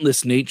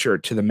relentless nature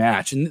to the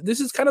match, and this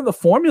is kind of the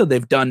formula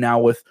they've done now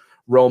with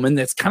Roman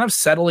that's kind of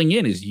settling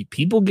in. Is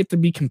people get to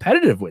be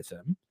competitive with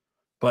him,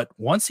 but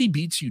once he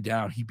beats you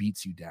down, he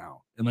beats you down.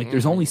 And like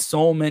there's only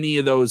so many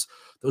of those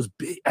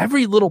big,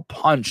 every little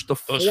punch, the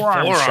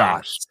forearm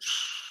shots,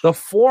 the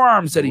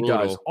forearms that he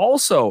does.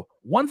 Also,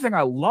 one thing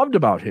I loved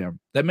about him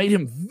that made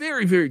him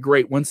very, very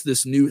great once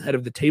this new head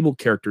of the table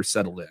character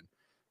settled in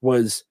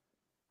was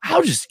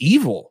how just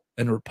evil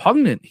and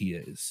repugnant he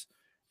is.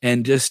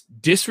 And just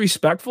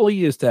disrespectful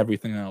he is to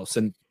everything else.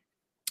 And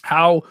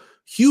how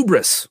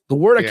hubris, the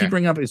word I keep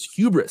bringing up is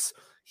hubris.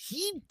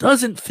 He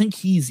doesn't think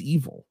he's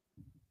evil.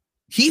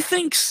 He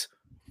thinks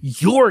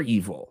you're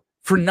evil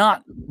for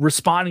not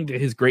responding to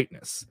his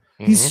greatness.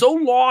 He's so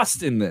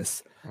lost in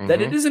this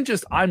that it isn't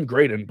just I'm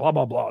great and blah,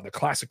 blah, blah, the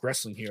classic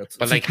wrestling here.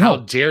 But like, how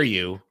dare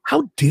you?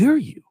 How dare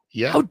you?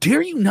 Yeah. How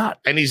dare you not?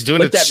 And he's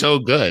doing it so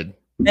good.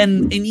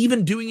 And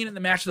even doing it in the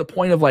match to the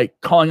point of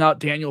like calling out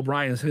Daniel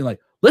Bryan and saying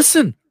like,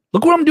 listen,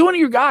 look what I'm doing to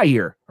your guy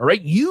here. All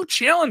right. You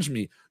challenged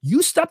me.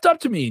 You stepped up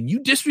to me and you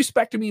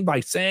disrespected me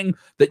by saying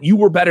that you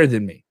were better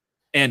than me.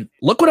 And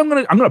look what I'm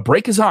going to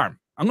break his arm.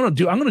 I'm going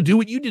to do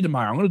what you did to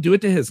mine. I'm going to do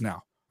it to his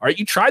now. All right.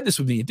 You tried this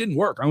with me. It didn't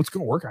work. I'm just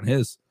going to work on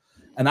his.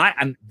 And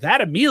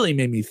that immediately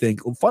made me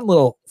think, fun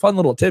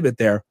little tidbit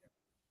there.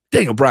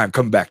 Daniel Bryan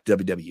coming back to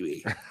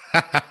WWE.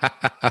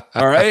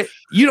 All right.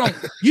 You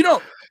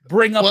don't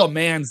bring up a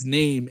man's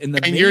name in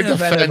the in your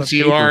defense.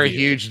 You are a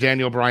huge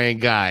Daniel Bryan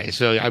guy,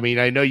 so I mean,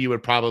 I know you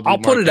would probably. I'll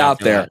put it out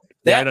there.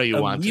 That I know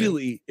you want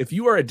to. If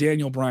you are a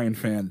Daniel Bryan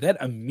fan, that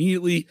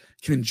immediately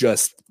can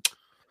just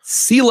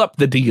seal up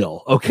the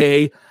deal.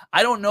 Okay,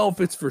 I don't know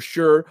if it's for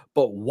sure,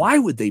 but why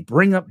would they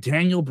bring up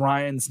Daniel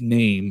Bryan's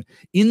name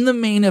in the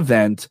main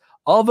event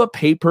of a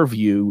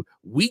pay-per-view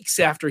weeks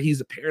after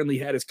he's apparently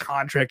had his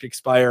contract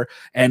expire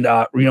and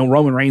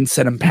Roman Reigns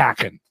sent him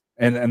packing?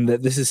 And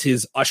this is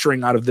his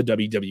ushering out of the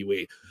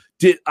WWE.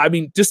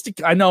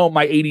 I know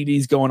my ADD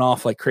is going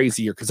off like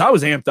crazy here because I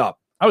was amped up.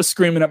 I was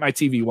screaming at my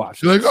TV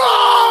watch. You're like,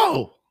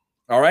 oh!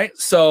 All right.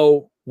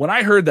 So when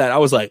I heard that, I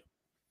was like,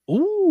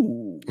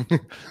 ooh.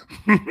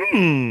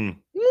 Do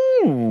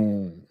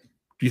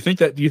you think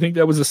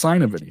that was a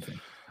sign of anything?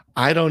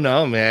 I don't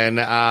know, man.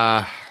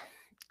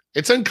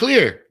 It's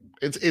unclear.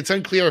 It's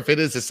unclear if it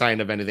is a sign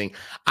of anything.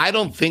 I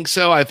don't think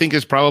so. I think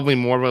it's probably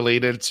more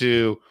related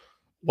to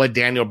what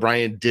Daniel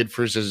Bryan did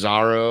for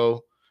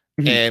Cesaro,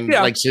 and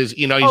he's just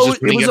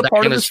putting it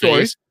back in his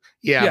face.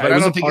 Yeah, but I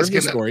don't think it's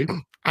gonna.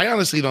 I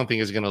honestly don't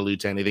think it's gonna allude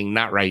to anything.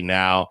 Not right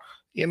now.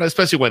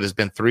 Especially when it's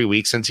been 3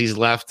 weeks since he's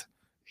left.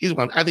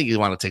 I think he's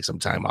want to take some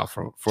time off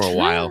for a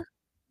while.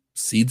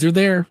 Seeds are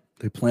there.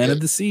 They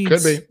planted the seeds.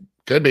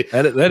 Could be.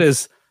 That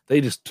is. They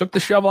just took the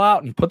shovel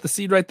out and put the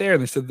seed right there.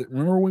 And they said,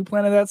 remember when we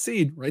planted that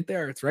seed right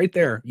there? It's right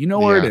there. You know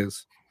where it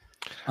is.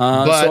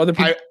 But so other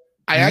people,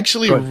 I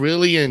actually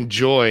really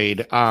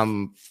enjoyed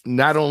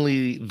not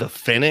only the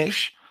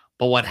finish,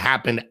 but what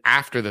happened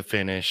after the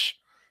finish.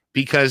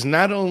 Because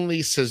not only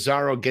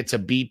Cesaro gets a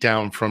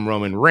beatdown from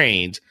Roman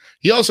Reigns,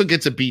 he also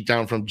gets a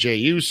beatdown from Jey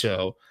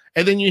Uso.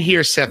 And then you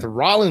hear Seth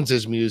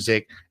Rollins'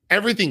 music.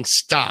 Everything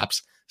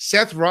stops.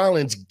 Seth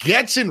Rollins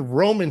gets in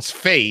Roman's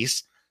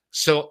face.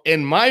 So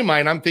in my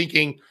mind, I'm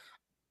thinking,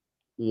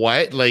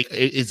 what? Like,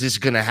 is this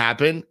going to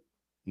happen?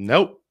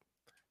 Nope.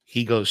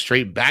 He goes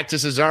straight back to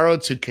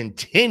Cesaro to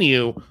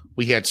continue.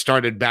 We had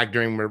started back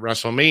during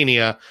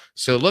WrestleMania.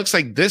 So it looks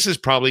like this is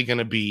probably going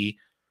to be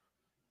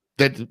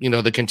that,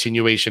 the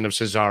continuation of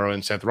Cesaro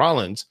and Seth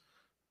Rollins.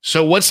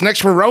 So what's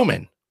next for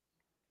Roman?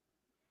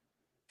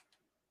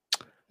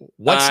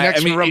 What's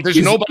next for Roman? There's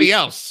nobody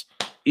else.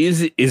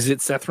 Is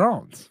it Seth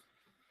Rollins?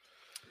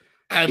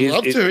 I'd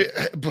love to.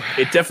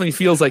 It definitely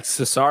feels like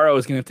Cesaro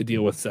is going to have to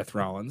deal with Seth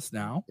Rollins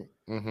now.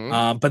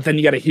 Mm-hmm. But then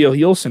you got a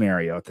heel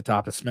scenario at the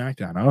top of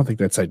SmackDown. I don't think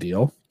that's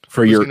ideal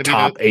for your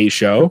top A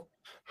show.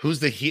 Who's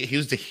the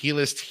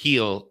heelest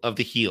heel of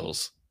the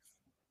heels?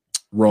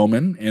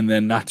 Roman, and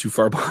then not too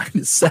far behind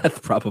is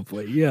Seth,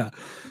 probably. Yeah.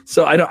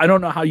 So I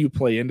don't know how you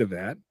play into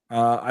that.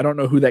 I don't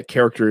know who that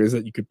character is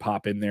that you could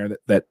pop in there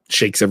that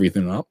shakes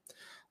everything up.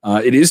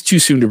 It is too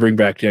soon to bring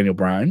back Daniel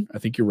Bryan. I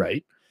think you're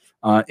right.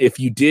 If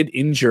you did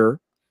injure,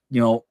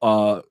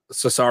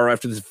 Cesaro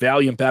after this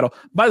valiant battle,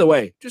 by the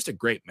way, just a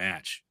great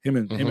match. Him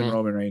and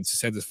Roman Reigns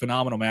just had this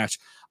phenomenal match.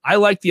 I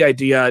like the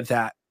idea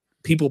that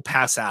people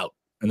pass out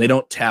and they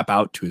don't tap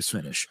out to his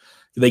finish.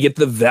 They get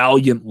the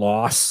valiant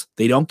loss.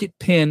 They don't get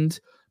pinned,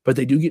 but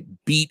they do get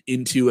beat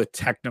into a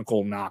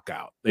technical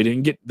knockout. They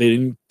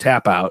didn't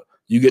tap out.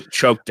 You get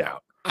choked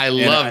out. I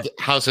loved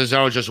how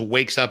Cesaro just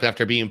wakes up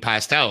after being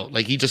passed out.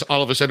 Like he just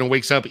all of a sudden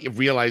wakes up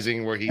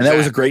realizing where he's at. And that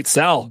was a great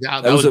sell.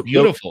 That was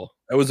beautiful.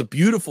 That was a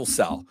beautiful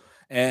sell.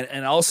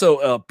 And also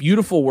a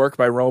beautiful work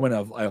by Roman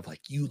of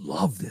like, you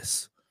love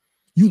this.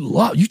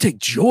 You take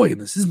joy in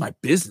this. This is my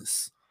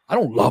business. I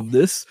don't love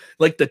this.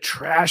 Like the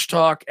trash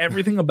talk,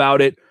 everything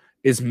about it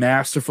is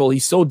masterful.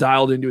 He's so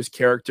dialed into his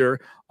character.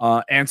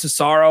 And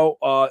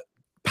Cesaro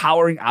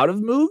powering out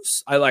of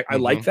moves. I like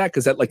that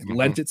because that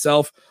lent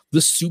itself. The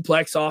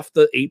suplex off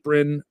the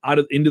apron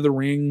into the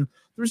ring.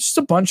 There's just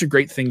a bunch of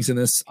great things in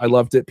this. I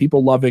loved it.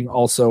 People loving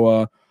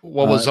also.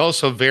 What was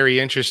also very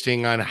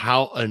interesting on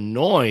how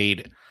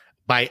annoyed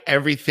by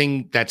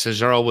everything that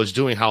Cesaro was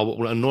doing, how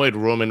annoyed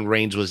Roman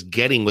Reigns was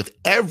getting with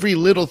every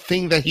little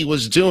thing that he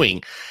was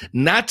doing.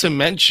 Not to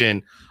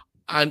mention,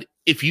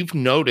 if you've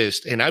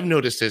noticed, and I've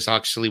noticed this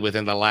actually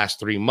within the last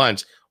 3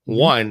 months,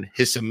 one,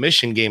 his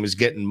submission game is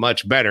getting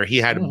much better. He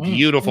had a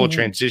beautiful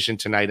transition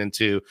tonight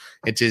into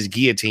his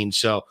guillotine.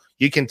 So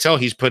you can tell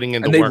he's putting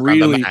in the work on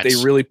the match. They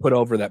really put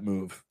over that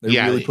move. They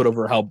really put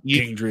over how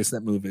dangerous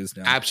that move is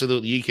now.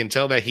 Absolutely. You can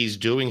tell that he's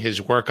doing his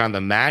work on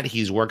the mat.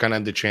 He's working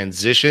on the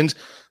transitions.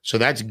 So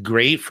that's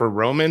great for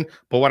Roman.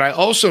 But what I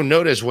also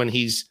noticed when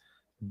he's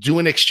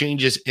doing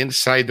exchanges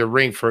inside the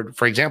ring,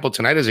 for example,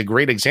 tonight is a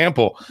great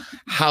example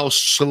how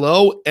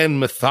slow and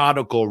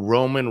methodical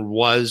Roman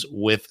was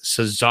with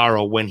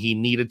Cesaro when he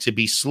needed to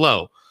be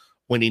slow,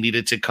 when he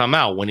needed to come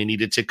out, when he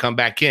needed to come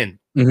back in,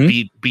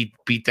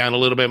 beat down a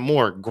little bit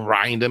more,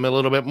 grind him a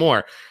little bit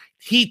more.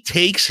 He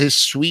takes his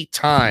sweet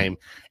time,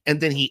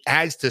 and then he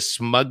adds the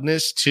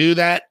smugness to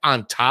that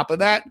on top of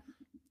that.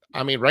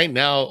 I mean, right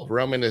now,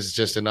 Roman is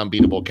just an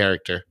unbeatable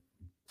character.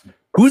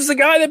 Who's the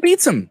guy that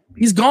beats him?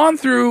 He's gone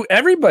through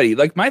everybody.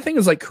 Like my thing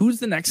is like,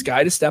 who's the next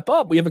guy to step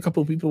up? We have a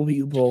couple of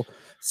people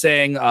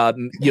saying,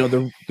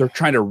 they're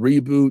trying to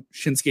reboot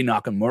Shinsuke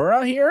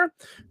Nakamura here.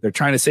 They're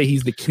trying to say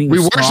he's the king. We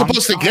were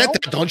supposed to get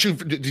that, don't you?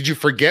 Did you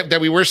forget that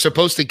we were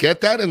supposed to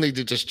get that, and they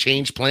just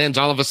changed plans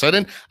all of a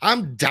sudden?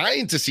 I'm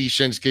dying to see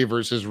Shinsuke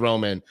versus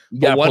Roman. You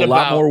got a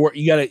lot more work.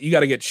 You got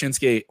to get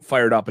Shinsuke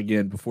fired up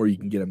again before you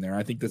can get him there.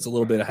 I think that's a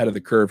little bit ahead of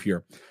the curve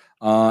here.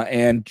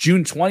 And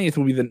June 20th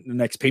will be the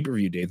next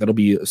pay-per-view date. That'll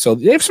be, so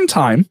they have some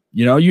time,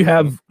 you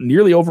have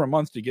nearly over a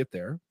month to get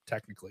there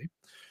technically.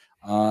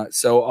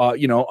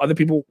 Other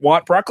people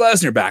want Brock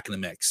Lesnar back in the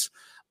mix.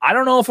 I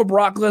don't know if a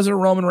Brock Lesnar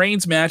Roman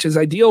Reigns match is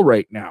ideal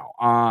right now.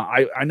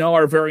 I know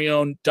our very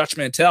own Dutch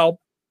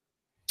Mantel,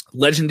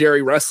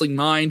 legendary wrestling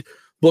mind,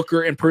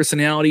 booker and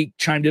personality,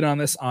 chimed in on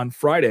this on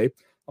Friday.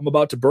 I'm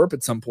about to burp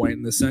at some point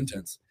in this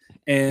sentence.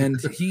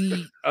 And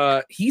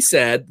he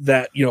said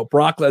that,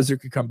 Brock Lesnar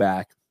could come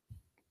back.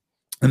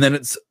 And then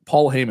it's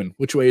Paul Heyman.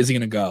 Which way is he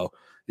going to go?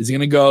 Is he going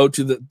to go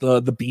to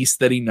the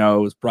beast that he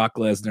knows, Brock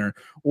Lesnar,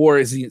 or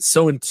is he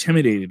so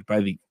intimidated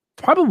by the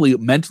probably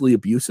mentally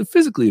abusive,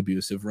 physically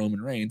abusive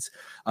Roman Reigns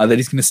that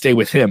he's going to stay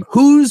with him?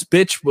 Whose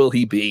bitch will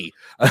he be?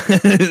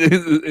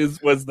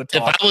 Was the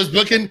talk. If I was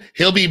booking,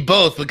 he'll be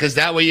both, because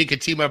that way you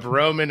could team up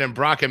Roman and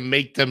Brock and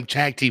make them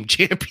tag team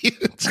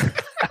champions.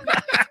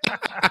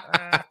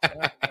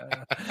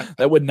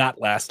 That would not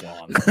last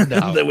long.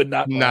 No, That would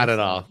not at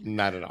all.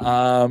 Not at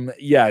all.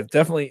 Yeah,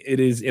 definitely. It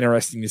is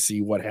interesting to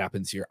see what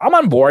happens here. I'm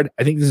on board.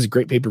 I think this is a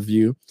great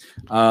pay-per-view.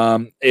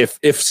 If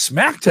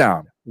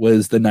SmackDown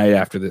was the night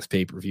after this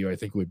pay-per-view, I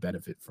think we'd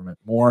benefit from it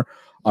more.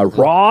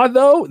 Raw,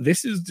 though,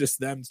 this is just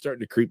them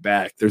starting to creep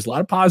back. There's a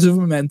lot of positive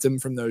momentum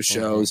from those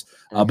shows.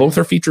 Both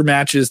are feature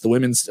matches, the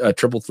women's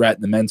triple threat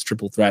and the men's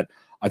triple threat.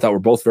 I thought were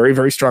both very,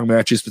 very strong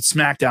matches, but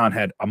SmackDown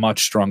had a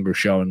much stronger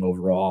showing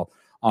overall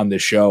on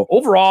this show.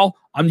 Overall,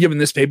 I'm giving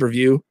this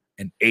pay-per-view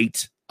an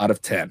 8 out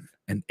of 10.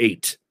 An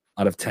 8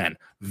 out of 10.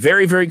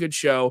 Very, very good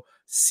show.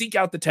 Seek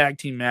out the tag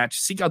team match.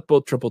 Seek out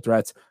both triple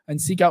threats.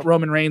 And seek out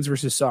Roman Reigns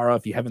versus Cesaro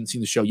if you haven't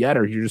seen the show yet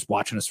or you're just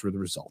watching us for the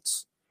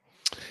results.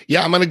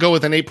 Yeah, I'm going to go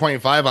with an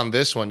 8.5 on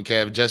this one,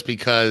 Kev, just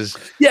because.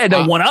 Yeah,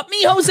 don't one-up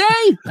me, Jose?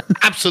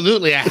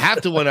 Absolutely. I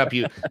have to one-up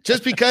you.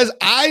 Just because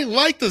I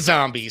like the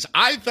zombies.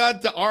 I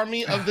thought the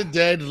Army of the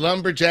Dead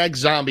Lumberjack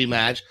zombie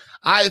match,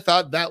 I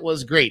thought that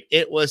was great.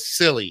 It was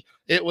silly.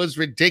 It was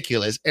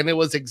ridiculous. And it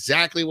was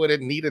exactly what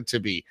it needed to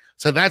be.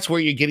 So that's where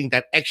you're getting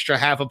that extra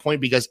half a point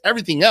because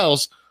everything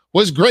else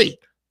was great.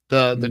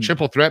 The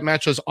triple threat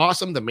match was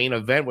awesome. The main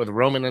event with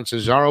Roman and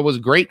Cesaro was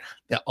great.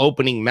 The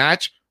opening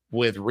match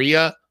with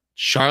Rhea,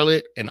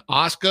 Charlotte, and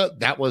Asuka,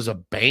 that was a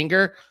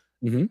banger.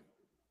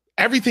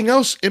 Everything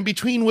else in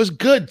between was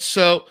good.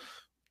 So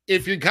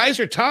if you guys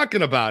are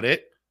talking about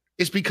it,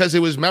 it's because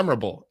it was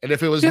memorable. And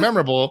if it was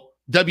memorable,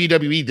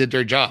 WWE did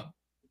their job.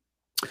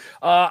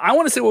 I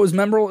want to say what was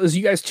memorable is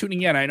you guys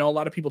tuning in. I know a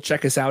lot of people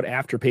check us out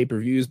after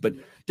pay-per-views, but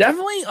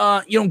definitely,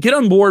 get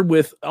on board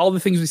with all the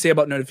things we say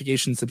about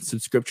notifications and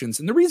subscriptions.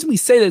 And the reason we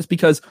say that is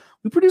because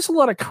we produce a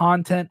lot of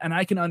content, and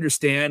I can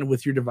understand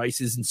with your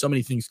devices and so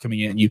many things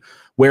coming at you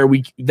where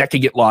that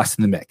could get lost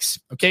in the mix.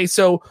 Okay,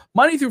 so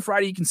Monday through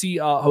Friday, you can see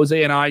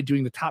Jose and I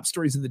doing the top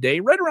stories of the day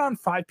right around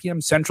 5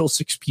 p.m. Central,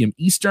 6 p.m.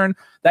 Eastern.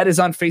 That is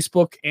on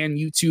Facebook and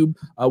YouTube.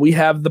 We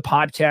have the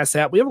podcast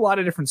app. We have a lot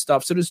of different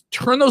stuff. So just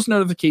turn those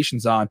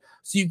notifications on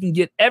so you can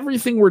get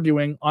everything we're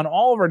doing on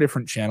all of our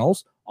different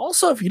channels.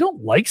 Also, if you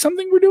don't like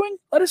something we're doing,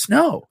 let us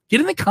know.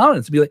 Get in the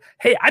comments and be like,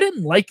 hey, I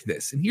didn't like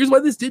this. And here's why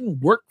this didn't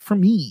work for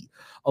me.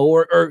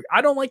 Or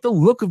I don't like the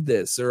look of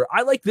this. Or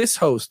I like this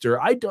host. Or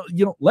I don't,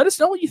 let us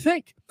know what you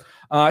think.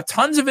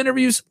 Tons of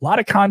interviews, a lot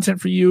of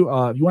content for you.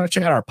 If you want to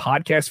check out our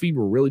podcast feed,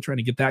 we're really trying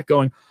to get that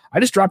going. I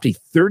just dropped a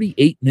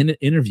 38-minute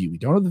interview. We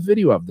don't have the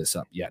video of this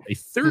up yet. A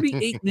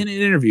 38-minute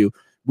interview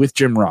with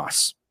Jim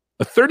Ross.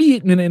 A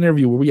 38-minute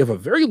interview where we have a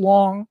very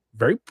long,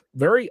 very,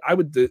 very, I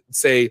would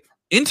say,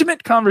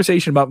 intimate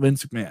conversation about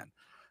Vince McMahon,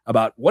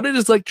 about what it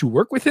is like to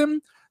work with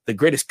him, the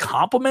greatest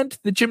compliment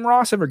that Jim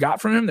Ross ever got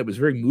from him that was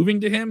very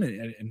moving to him,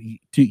 and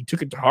he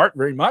took it to heart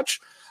very much.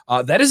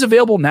 That is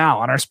available now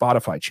on our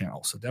Spotify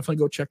channel, so definitely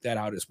go check that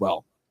out as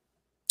well.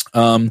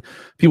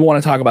 People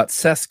want to talk about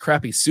Seth's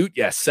crappy suit.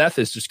 Yes, Seth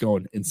is just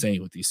going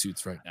insane with these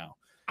suits right now.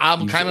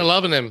 I'm kind of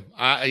loving him.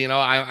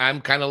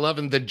 I'm kind of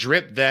loving the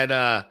drip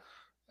that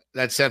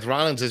Seth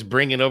Rollins is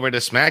bringing over to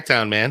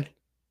SmackDown, man.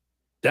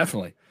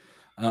 Definitely.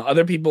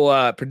 Other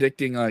people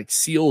predicting like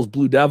Seal's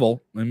Blue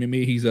Devil. I mean,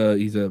 maybe he's a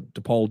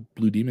DePaul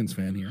Blue Demons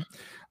fan here,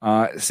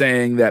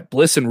 saying that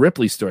Bliss and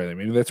Ripley story.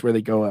 Maybe that's where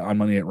they go on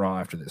Monday Night Raw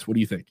after this. What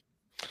do you think?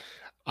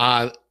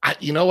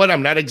 You know what?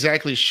 I'm not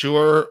exactly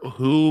sure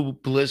who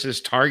Bliss is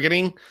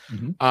targeting.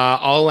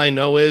 All I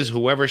know is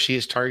whoever she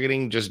is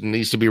targeting just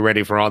needs to be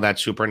ready for all that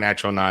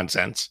supernatural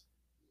nonsense.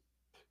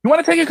 You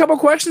want to take a couple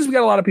questions? We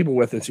got a lot of people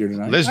with us here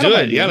tonight. Let's do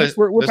it. Yeah,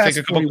 we're past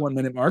the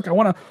 41-minute mark. I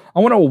want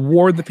to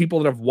award the people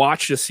that have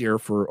watched us here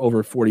for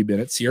over 40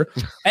 minutes here.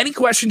 Any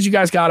questions you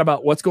guys got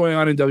about what's going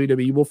on in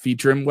WWE, we'll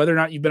feature them. Whether or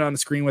not you've been on the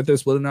screen with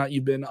us, whether or not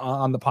you've been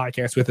on the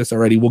podcast with us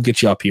already, we'll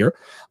get you up here.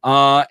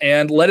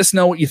 And let us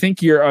know what you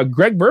think here.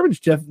 Greg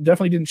Burbage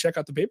definitely didn't check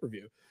out the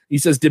pay-per-view. He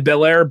says, did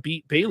Belair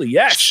beat Bayley?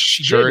 Yes,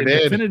 she sure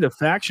did. Definitive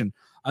faction.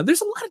 Do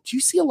you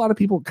see a lot of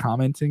people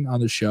commenting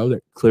on the show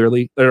that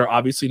are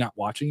obviously not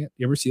watching it?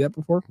 You ever see that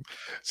before?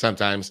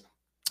 Sometimes.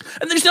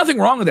 And there's nothing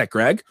wrong with that,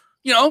 Greg.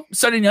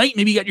 Sunday night,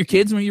 maybe you got your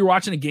kids, maybe you're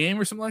watching a game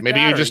or something like that.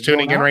 Maybe you're just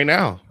tuning in right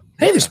now.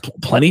 Hey, there's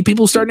plenty of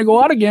people starting to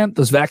go out again.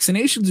 Those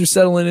vaccinations are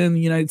settling in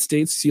the United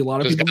States. See a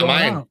lot of people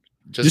going out.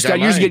 Just got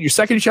yours to get your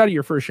second shot or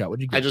your first shot.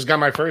 What'd you get? I just got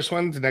my first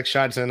one. The next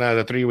shot's in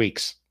the 3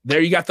 weeks. There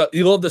you got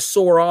you love the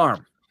sore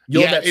arm.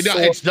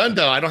 It's done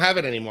though. I don't have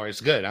it anymore. It's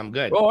good. I'm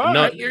good. Oh, all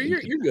right. You're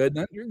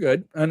good. You're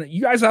good. And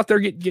you guys out there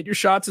get your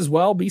shots as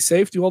well. Be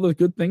safe. Do all those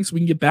good things so we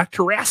can get back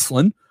to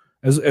wrestling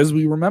as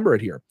we remember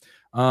it here.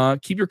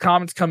 Keep your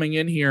comments coming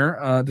in here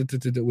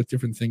with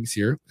different things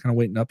here. Kind of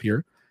waiting up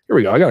here. Here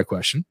we go. I got a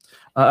question.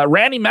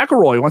 Randy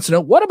McElroy wants to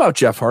know, what about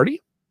Jeff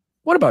Hardy?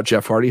 What about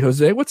Jeff Hardy,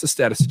 Jose? What's the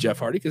status of Jeff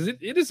Hardy? Because it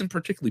isn't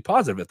particularly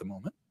positive at the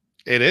moment.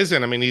 It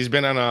isn't. I mean, he's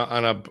been on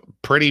a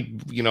pretty,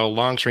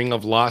 long string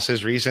of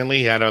losses recently.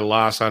 He had a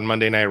loss on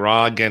Monday Night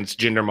Raw against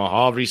Jinder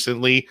Mahal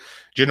recently.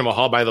 Jinder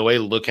Mahal, by the way,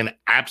 looking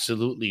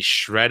absolutely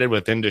shredded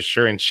with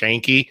Indusher and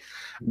Shanky.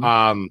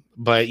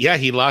 But yeah,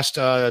 he lost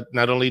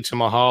not only to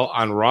Mahal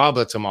on Raw,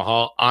 but to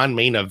Mahal on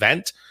main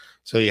event.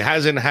 So he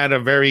hasn't had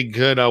a very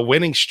good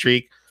winning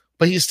streak.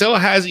 but he still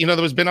has,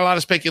 there's been a lot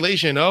of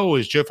speculation. Oh,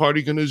 is Jeff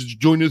Hardy going to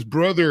join his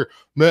brother,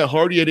 Matt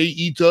Hardy, at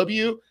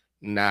AEW?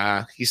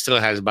 Nah, he still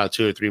has about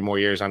 2 or 3 more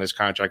years on his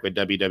contract with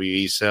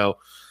WWE. So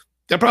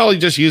they'll probably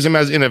just use him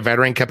as in a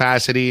veteran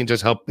capacity and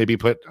just help maybe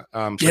put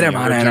get him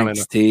on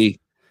NXT.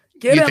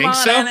 Get him on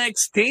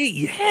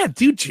NXT. Yeah,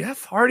 dude,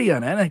 Jeff Hardy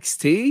on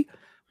NXT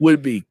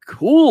would be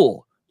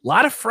cool. A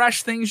lot of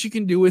fresh things you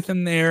can do with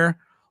him there.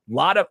 A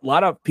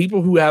lot of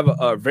people who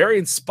are very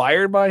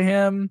inspired by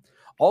him.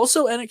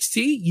 Also,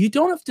 NXT, you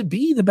don't have to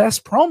be the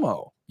best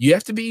promo. You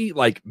have to be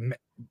like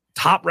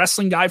top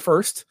wrestling guy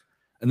first,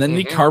 and then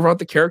they carve out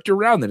the character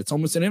around it. It's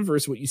almost an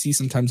inverse of what you see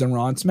sometimes on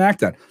Raw and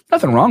SmackDown.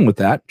 Nothing wrong with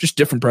that, just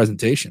different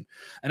presentation.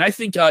 And I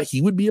think he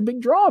would be a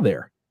big draw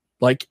there.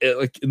 Like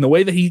in the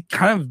way that he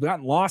kind of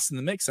gotten lost in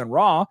the mix on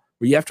Raw,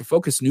 where you have to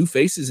focus new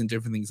faces and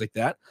different things like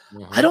that.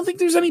 I don't think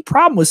there's any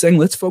problem with saying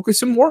let's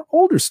focus on more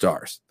older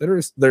stars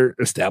they're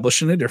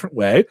established in a different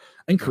way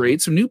and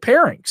create some new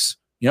pairings.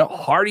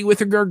 Hardy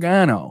with a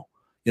Gargano,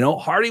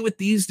 Hardy with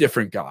these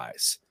different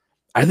guys.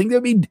 I think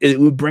it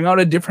would bring out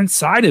a different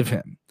side of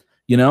him,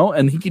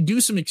 and he could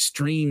do some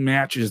extreme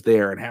matches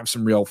there and have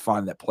some real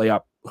fun that play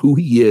up who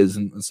he is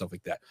and stuff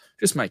like that.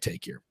 Just my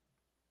take here.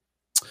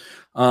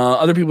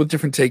 Other people with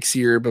different takes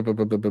here. Here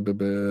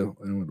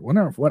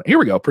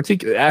we go.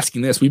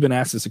 Asking this. We've been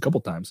asked this a couple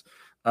times.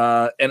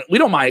 And we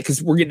don't mind it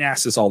because we're getting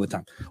asked this all the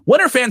time.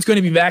 When are fans going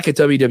to be back at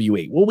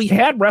WWE? Well, we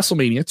had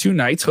WrestleMania 2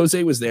 nights.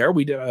 Jose was there.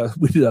 We did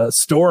a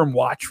storm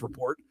watch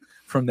report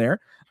from there.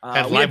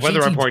 Had live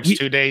weather reports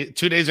 2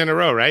 days in a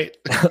row, right?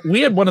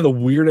 We had one of the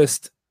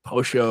weirdest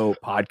post-show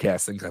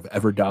podcast things I've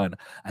ever done,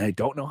 and I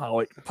don't know how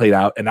it played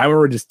out. And I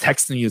remember just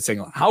texting you and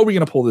saying, "How are we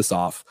going to pull this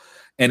off?"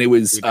 And it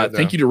was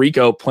thank you to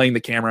Rico playing the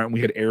camera, and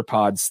we had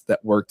AirPods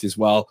that worked as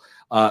well.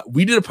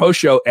 We did a post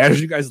show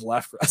as you guys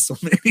left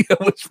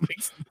WrestleMania, which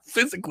makes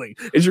physically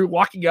as you're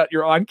walking out,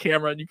 you're on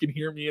camera and you can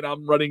hear me and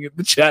I'm running in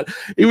the chat.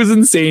 It was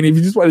insane. If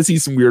you just want to see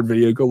some weird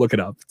video, go look it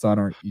up. It's on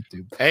our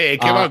YouTube. Hey,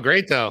 it came out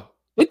great though.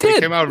 It did.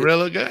 It came out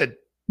really good.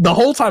 The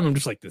whole time I'm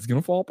just like, this is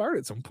gonna fall apart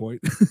at some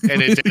point.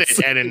 And it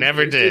did, and it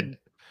never did.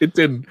 It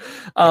didn't.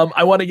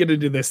 I want to get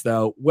into this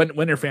though.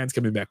 When are fans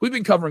coming back? We've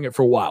been covering it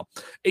for a while.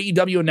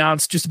 AEW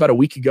announced just about a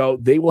week ago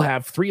they will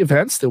have 3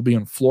 events. They'll be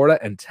in Florida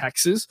and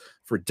Texas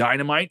for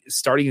Dynamite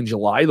starting in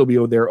July. They'll be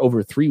there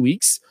over 3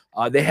 weeks.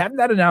 They haven't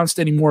announced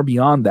any more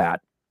beyond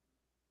that,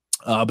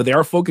 but they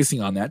are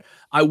focusing on that.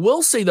 I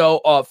will say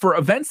though, for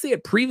events they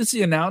had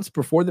previously announced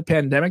before the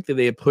pandemic that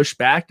they had pushed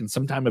back and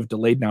sometime have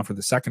delayed now for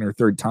the second or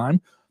third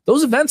time,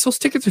 those events, those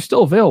tickets are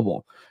still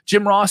available.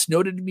 Jim Ross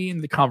noted to me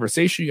in the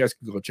conversation. You guys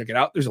can go check it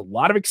out. There's a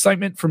lot of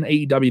excitement from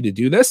AEW to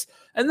do this.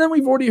 And then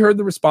we've already heard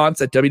the response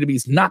that WWE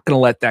is not going to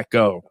let that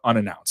go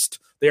unannounced.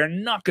 They are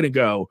not going to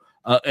go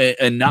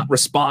and not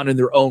respond in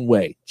their own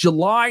way.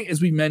 July,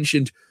 as we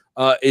mentioned,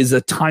 is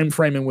a time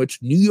frame in which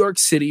New York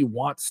City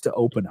wants to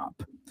open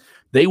up.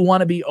 They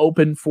want to be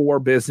open for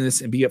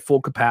business and be at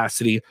full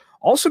capacity.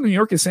 Also, New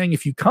York is saying,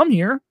 if you come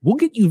here, we'll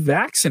get you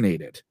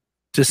vaccinated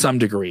to some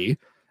degree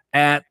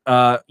at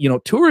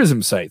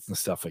tourism sites and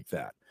stuff like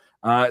that.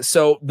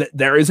 So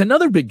there is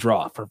another big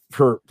draw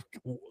for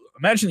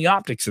imagine the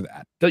optics of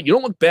that. You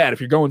don't look bad if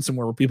you're going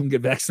somewhere where people can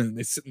get vaccinated and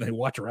they sit and they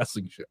watch a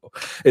wrestling show,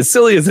 as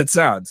silly as it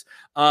sounds.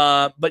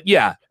 But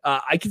yeah,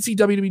 I can see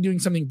WWE doing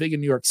something big in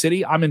New York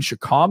City. I'm in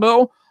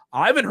Chicago.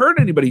 I haven't heard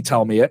anybody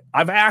tell me it.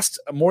 I've asked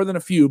more than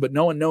a few, but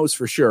no one knows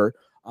for sure.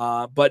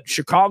 But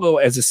Chicago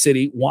as a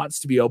city wants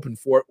to be open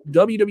for it.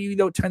 WWE,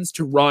 though, tends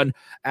to run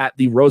at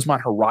the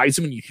Rosemont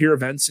Horizon. When you hear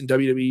events in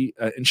WWE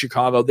in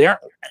Chicago, they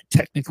aren't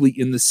technically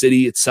in the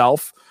city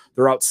itself.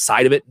 They're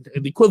outside of it,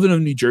 the equivalent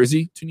of New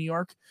Jersey to New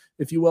York,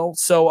 if you will.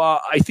 So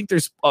I think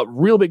there's a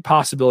real big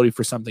possibility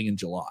for something in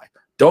July.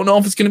 Don't know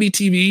if it's going to be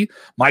TV.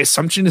 My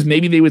assumption is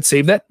maybe they would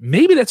save that.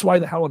 Maybe that's why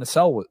the Hell in a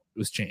Cell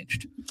was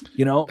changed.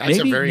 That's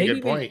a very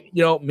good point.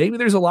 Maybe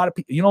there's a lot of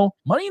people.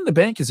 Money in the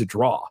Bank is a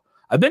draw.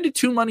 I've been to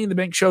 2 Money in the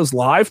Bank shows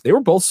live. They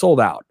were both sold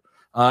out.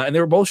 And they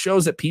were both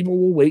shows that people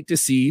will wait to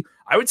see.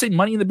 I would say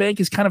Money in the Bank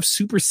is kind of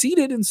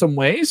superseded in some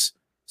ways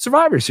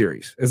Survivor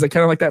Series as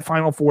kind of like that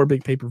Final Four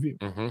big pay-per-view.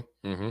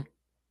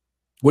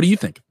 What do you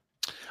think?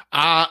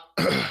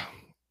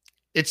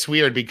 It's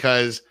weird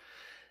because,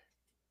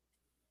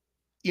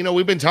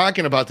 we've been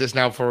talking about this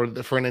now for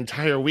an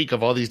entire week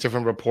of all these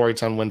different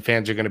reports on when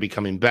fans are going to be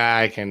coming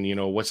back and,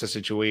 what's the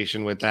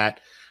situation with that.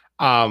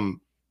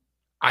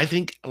 I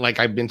think, like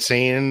I've been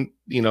saying,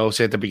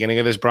 say at the beginning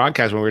of this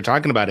broadcast when we were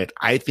talking about it,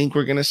 I think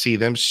we're going to see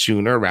them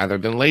sooner rather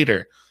than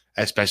later,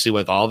 especially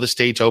with all the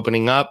states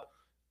opening up,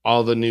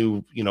 all the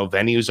new,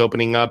 venues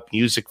opening up,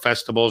 music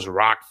festivals,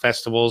 rock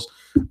festivals,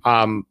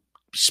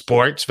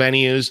 sports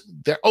venues,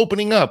 they're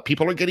opening up.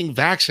 People are getting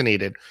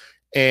vaccinated.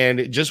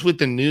 And just with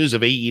the news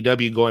of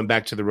AEW going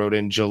back to the road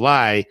in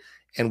July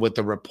and with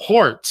the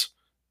report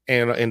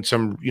and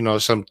some,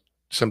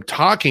 some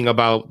talking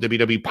about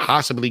WWE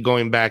possibly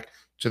going back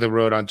to the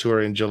road on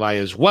tour in July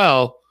as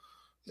well,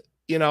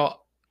 you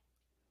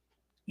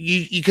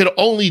could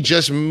only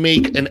just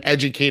make an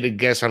educated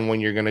guess on when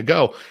you're going to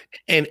go.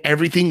 And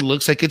everything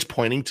looks like it's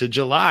pointing to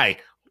July.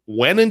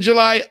 When in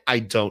July? I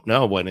don't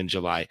know when in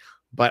July,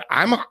 but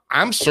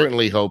I'm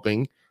certainly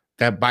hoping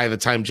that by the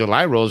time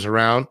July rolls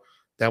around,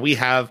 that we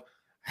have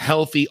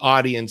healthy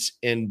audience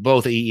in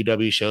both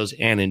AEW shows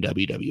and in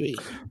WWE.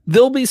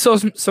 There'll be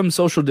some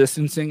social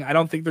distancing. I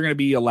don't think they're going to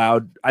be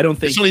allowed. I don't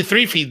think it's only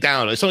 3 feet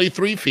down. It's only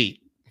 3 feet.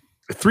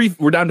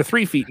 We're down to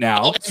 3 feet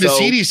now. Oh, so, the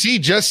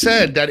CDC just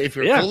said that if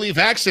you're fully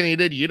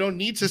vaccinated, you don't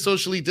need to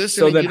socially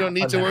distance. You don't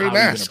need to wear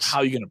masks. How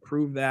are you going to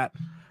prove that?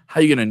 How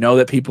are you going to know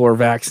that people are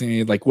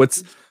vaccinated? Like,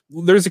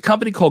 there's a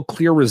company called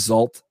Clear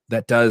Result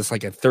that does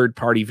like a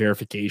third-party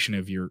verification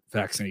of your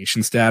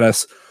vaccination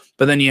status.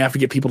 But then you have to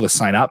get people to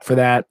sign up for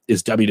that.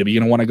 Is WWE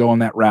going to want to go on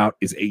that route?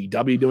 Is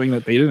AEW doing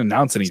that? They didn't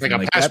announce anything. It's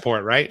like a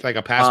passport, right? Like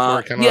a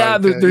passport.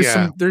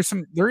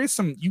 There is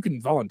some. You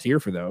can volunteer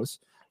for those.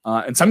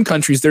 In some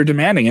countries, they're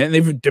demanding it, and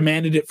they've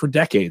demanded it for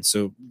decades.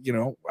 So we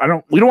don't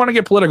want to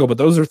get political, but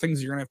those are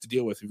things you're going to have to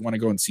deal with if you want to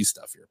go and see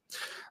stuff here.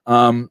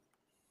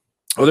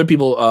 Other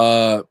people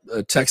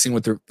texting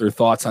with their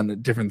thoughts on the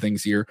different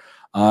things here.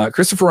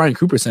 Christopher Ryan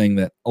Cooper saying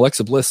that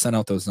Alexa Bliss sent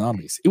out those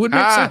zombies. It would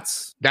make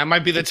sense. That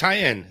might be the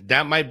tie-in.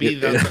 That might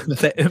be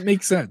it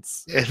makes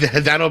sense.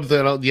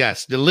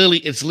 Yes.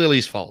 It's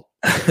Lily's fault.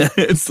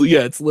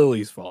 It's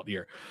Lily's fault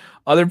here.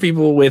 Other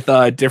people with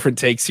different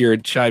takes here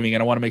chiming in.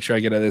 I want to make sure I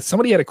get at this.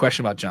 Somebody had a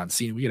question about John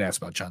Cena. We get asked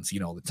about John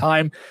Cena all the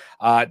time.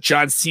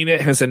 John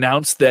Cena has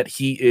announced that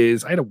he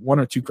is. I had one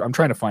or two. I'm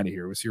trying to find it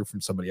here. It was here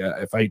from somebody.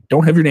 If I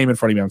don't have your name in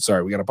front of me, I'm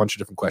sorry. We got a bunch of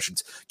different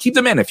questions. Keep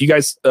them in. If you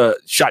guys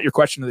shot your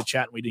question in the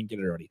chat and we didn't get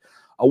it already.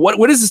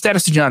 What is the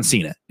status of John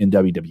Cena in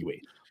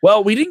WWE?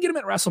 Well, we didn't get him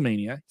at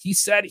WrestleMania. He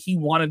said he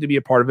wanted to be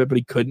a part of it, but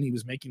he couldn't. He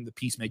was making the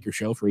Peacemaker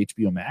show for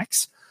HBO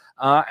Max.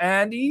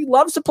 And he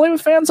loves to play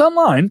with fans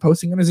online,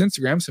 posting on his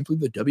Instagram simply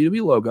the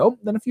WWE logo.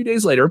 Then a few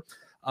days later,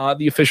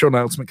 the official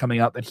announcement coming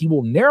out that he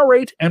will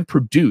narrate and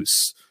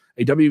produce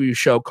a WWE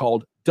show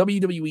called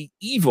WWE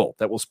Evil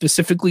that will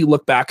specifically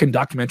look back in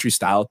documentary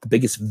style at the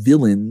biggest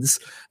villains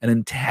and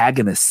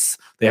antagonists.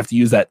 They have to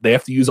use that. They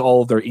have to use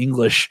all of their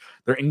English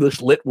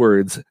lit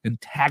words.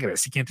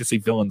 Antagonists. You can't just say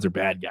villains or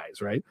bad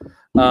guys, right?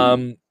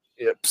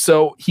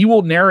 So he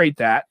will narrate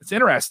that. It's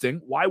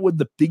interesting. Why would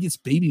the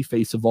biggest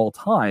babyface of all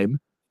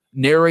time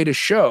narrate a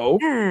show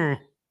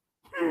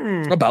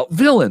about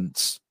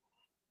villains?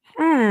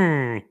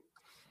 I'll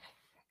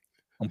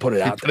put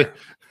it out there.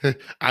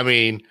 I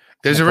mean,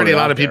 there's already a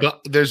lot of people.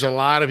 There's a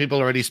lot of people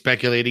already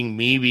speculating,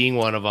 me being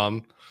one of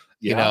them.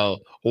 You know,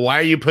 why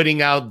are you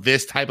putting out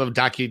this type of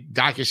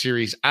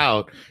docuseries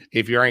out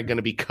if you aren't going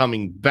to be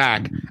coming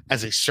back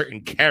as a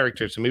certain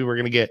character? So maybe we're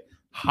going to get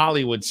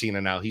Hollywood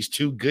Cena now. He's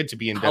too good to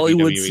be in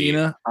Hollywood WWE.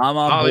 Cena. I'm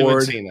on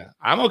board. Cena.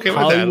 I'm okay with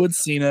Hollywood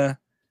Cena.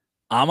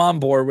 I'm on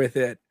board with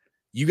it.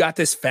 You got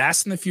this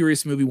Fast and the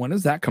Furious movie. When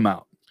does that come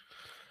out?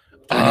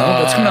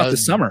 That's coming out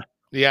this summer.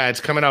 Yeah, it's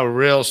coming out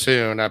real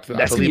soon. That's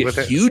going to be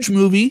a huge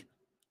movie.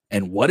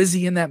 And what is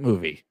he in that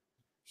movie?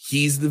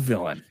 He's the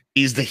villain.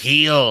 He's the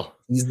heel.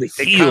 He's the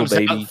heel,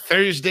 baby.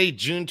 Thursday,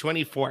 June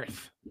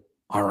 24th.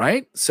 All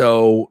right.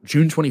 So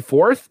June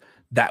 24th,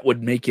 that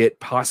would make it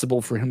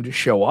possible for him to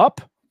show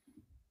up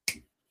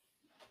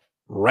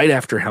right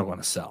after Hell in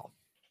a Cell.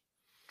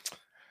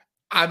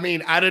 I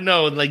mean, I don't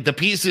know. Like, the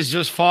pieces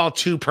just fall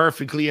too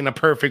perfectly in a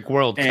perfect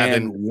world, Kevin.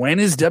 And when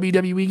is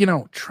WWE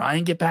going to try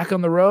and get back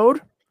on the road?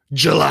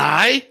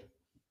 July?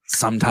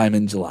 Sometime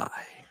in July.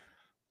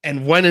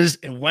 And when is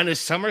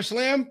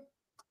SummerSlam?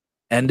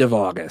 End of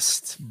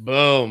August.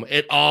 Boom.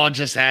 It all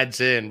just adds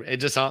in. It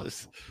just all.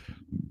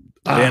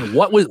 And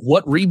what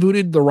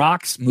rebooted The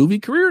Rock's movie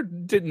career?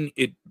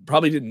 It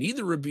probably didn't need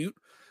the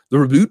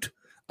reboot.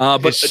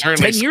 But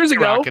 10 years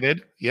ago,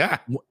 yeah,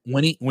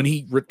 when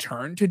he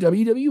returned to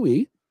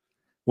WWE,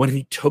 when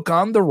he took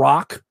on the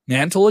Rock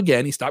mantle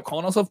again, he stopped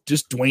calling himself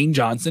just Dwayne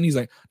Johnson. He's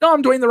like, no,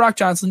 I'm Dwayne The Rock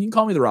Johnson. You can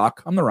call me The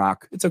Rock. I'm The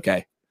Rock. It's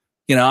okay.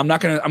 I'm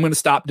going to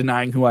stop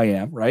denying who I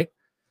am. Right.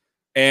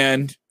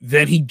 And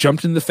then he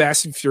jumped in the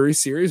Fast and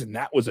Furious series, and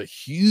that was a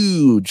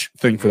huge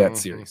thing for that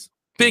series.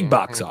 Big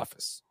box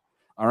office.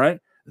 All right.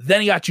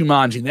 Then he got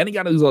Jumanji. Then he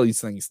got to do all these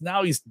things.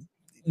 Now he's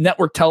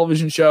network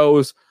television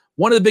shows.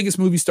 One of the biggest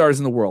movie stars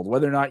in the world,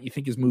 whether or not you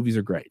think his movies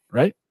are great,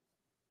 right?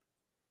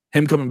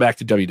 Him coming back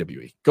to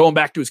WWE, going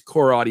back to his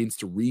core audience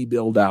to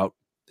rebuild out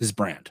his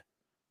brand.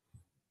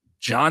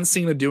 John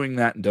Cena doing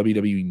that in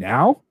WWE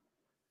now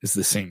is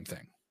the same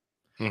thing.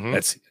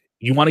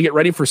 You want to get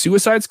ready for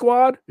Suicide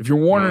Squad? If you're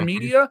Warner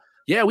Media,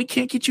 we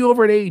can't get you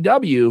over at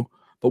AEW,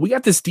 but we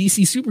got this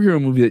DC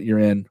superhero movie that you're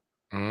in.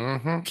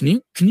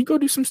 Can you go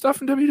do some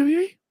stuff in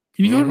WWE?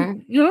 Can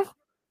you go?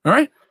 All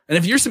right. And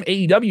if you're some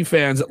AEW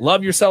fans that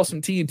love yourself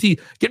some TNT,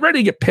 get ready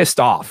to get pissed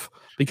off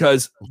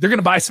because they're going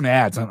to buy some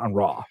ads on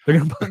Raw. They're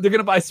going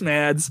to buy some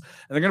ads,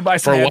 and they're going to buy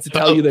some ads to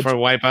tell you that for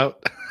Wipeout.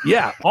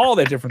 Yeah, all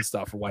that different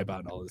stuff for Wipeout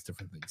and all those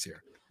different things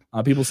here.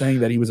 People saying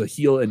that he was a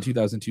heel in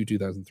 2002,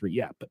 2003.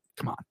 Yeah, but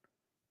come on.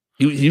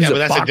 He was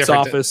a box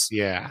office.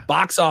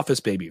 Box office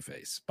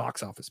babyface.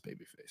 Box office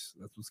babyface.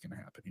 That's what's going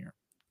to happen here.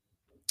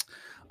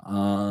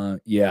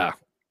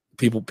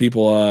 People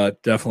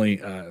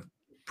definitely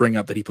bring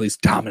up that he plays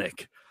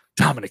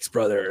Dominic's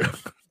brother.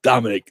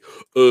 Dominic.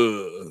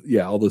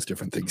 Yeah, all those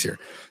different things here.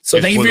 So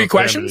thank you for your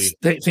questions.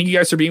 Thank you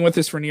guys for being with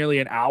us for nearly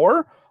an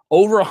hour.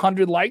 Over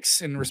 100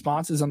 likes and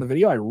responses on the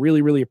video. I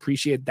really, really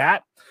appreciate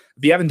that.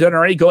 If you haven't done it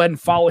already, go ahead and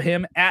follow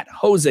him at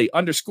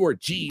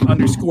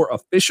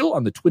Jose_G_official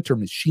on the Twitter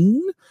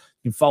machine. You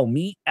can follow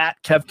me at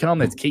KevKellam.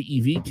 That's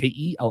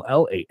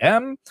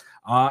KEVKELLAM.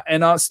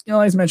 And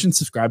as mentioned,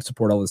 subscribe,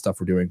 support all the stuff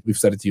we're doing. We've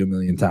said it to you a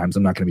million times.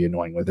 I'm not going to be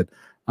annoying with it.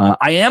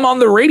 I am on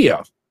the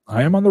radio.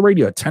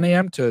 At 10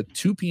 a.m. to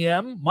 2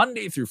 p.m.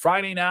 Monday through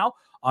Friday now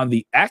on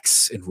the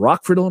X in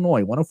Rockford,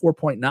 Illinois,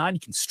 104.9. You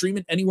can stream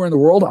it anywhere in the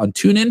world on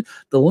TuneIn.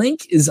 The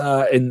link is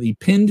in the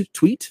pinned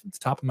tweet at the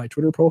top of my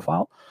Twitter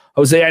profile.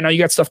 Jose, I know you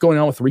got stuff going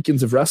on with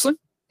Weekends of Wrestling.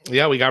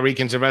 Yeah, we got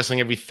Weekends of Wrestling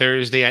every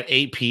Thursday at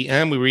 8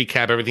 p.m. We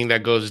recap everything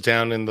that goes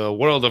down in the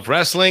world of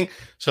wrestling.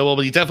 So we'll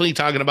be definitely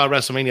talking about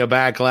WrestleMania,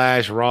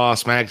 Backlash, Raw,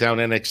 SmackDown,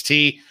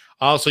 NXT.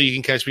 Also, you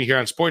can catch me here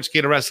on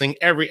Sportskeeda Wrestling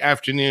every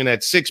afternoon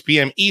at 6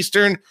 p.m.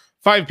 Eastern,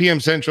 5 p.m.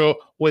 Central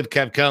with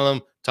Kev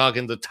Kellam,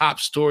 talking the top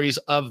stories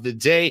of the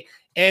day.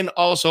 And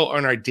also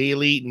on our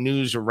daily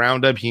news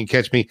roundup, you can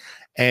catch me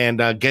and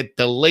get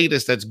the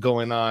latest that's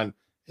going on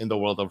in the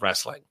world of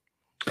wrestling.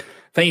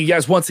 Thank you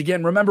guys once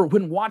again. Remember,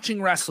 when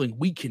watching wrestling,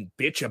 we can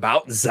bitch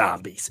about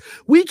zombies.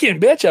 We can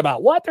bitch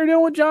about what they're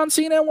doing with John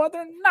Cena and what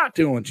they're not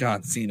doing with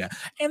John Cena.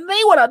 And they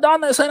would have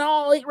done this in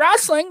All Elite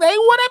Wrestling. They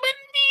would have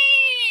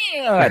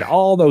been good.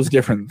 All those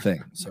different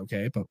things,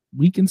 okay? But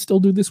we can still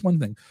do this one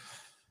thing.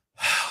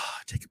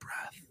 Take a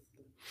breath.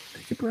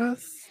 Take a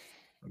breath.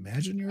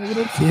 Imagine you're a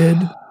little kid.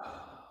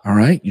 All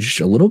right? You're just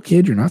a little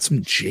kid. You're not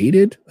some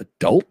jaded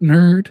adult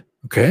nerd,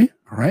 okay?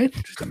 All right?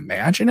 Just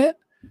imagine it.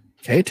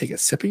 Okay, take a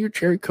sip of your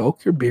cherry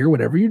Coke, your beer,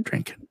 whatever you're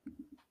drinking.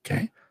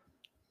 Okay?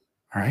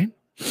 All right?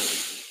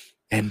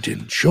 And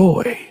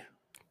enjoy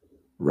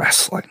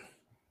wrestling.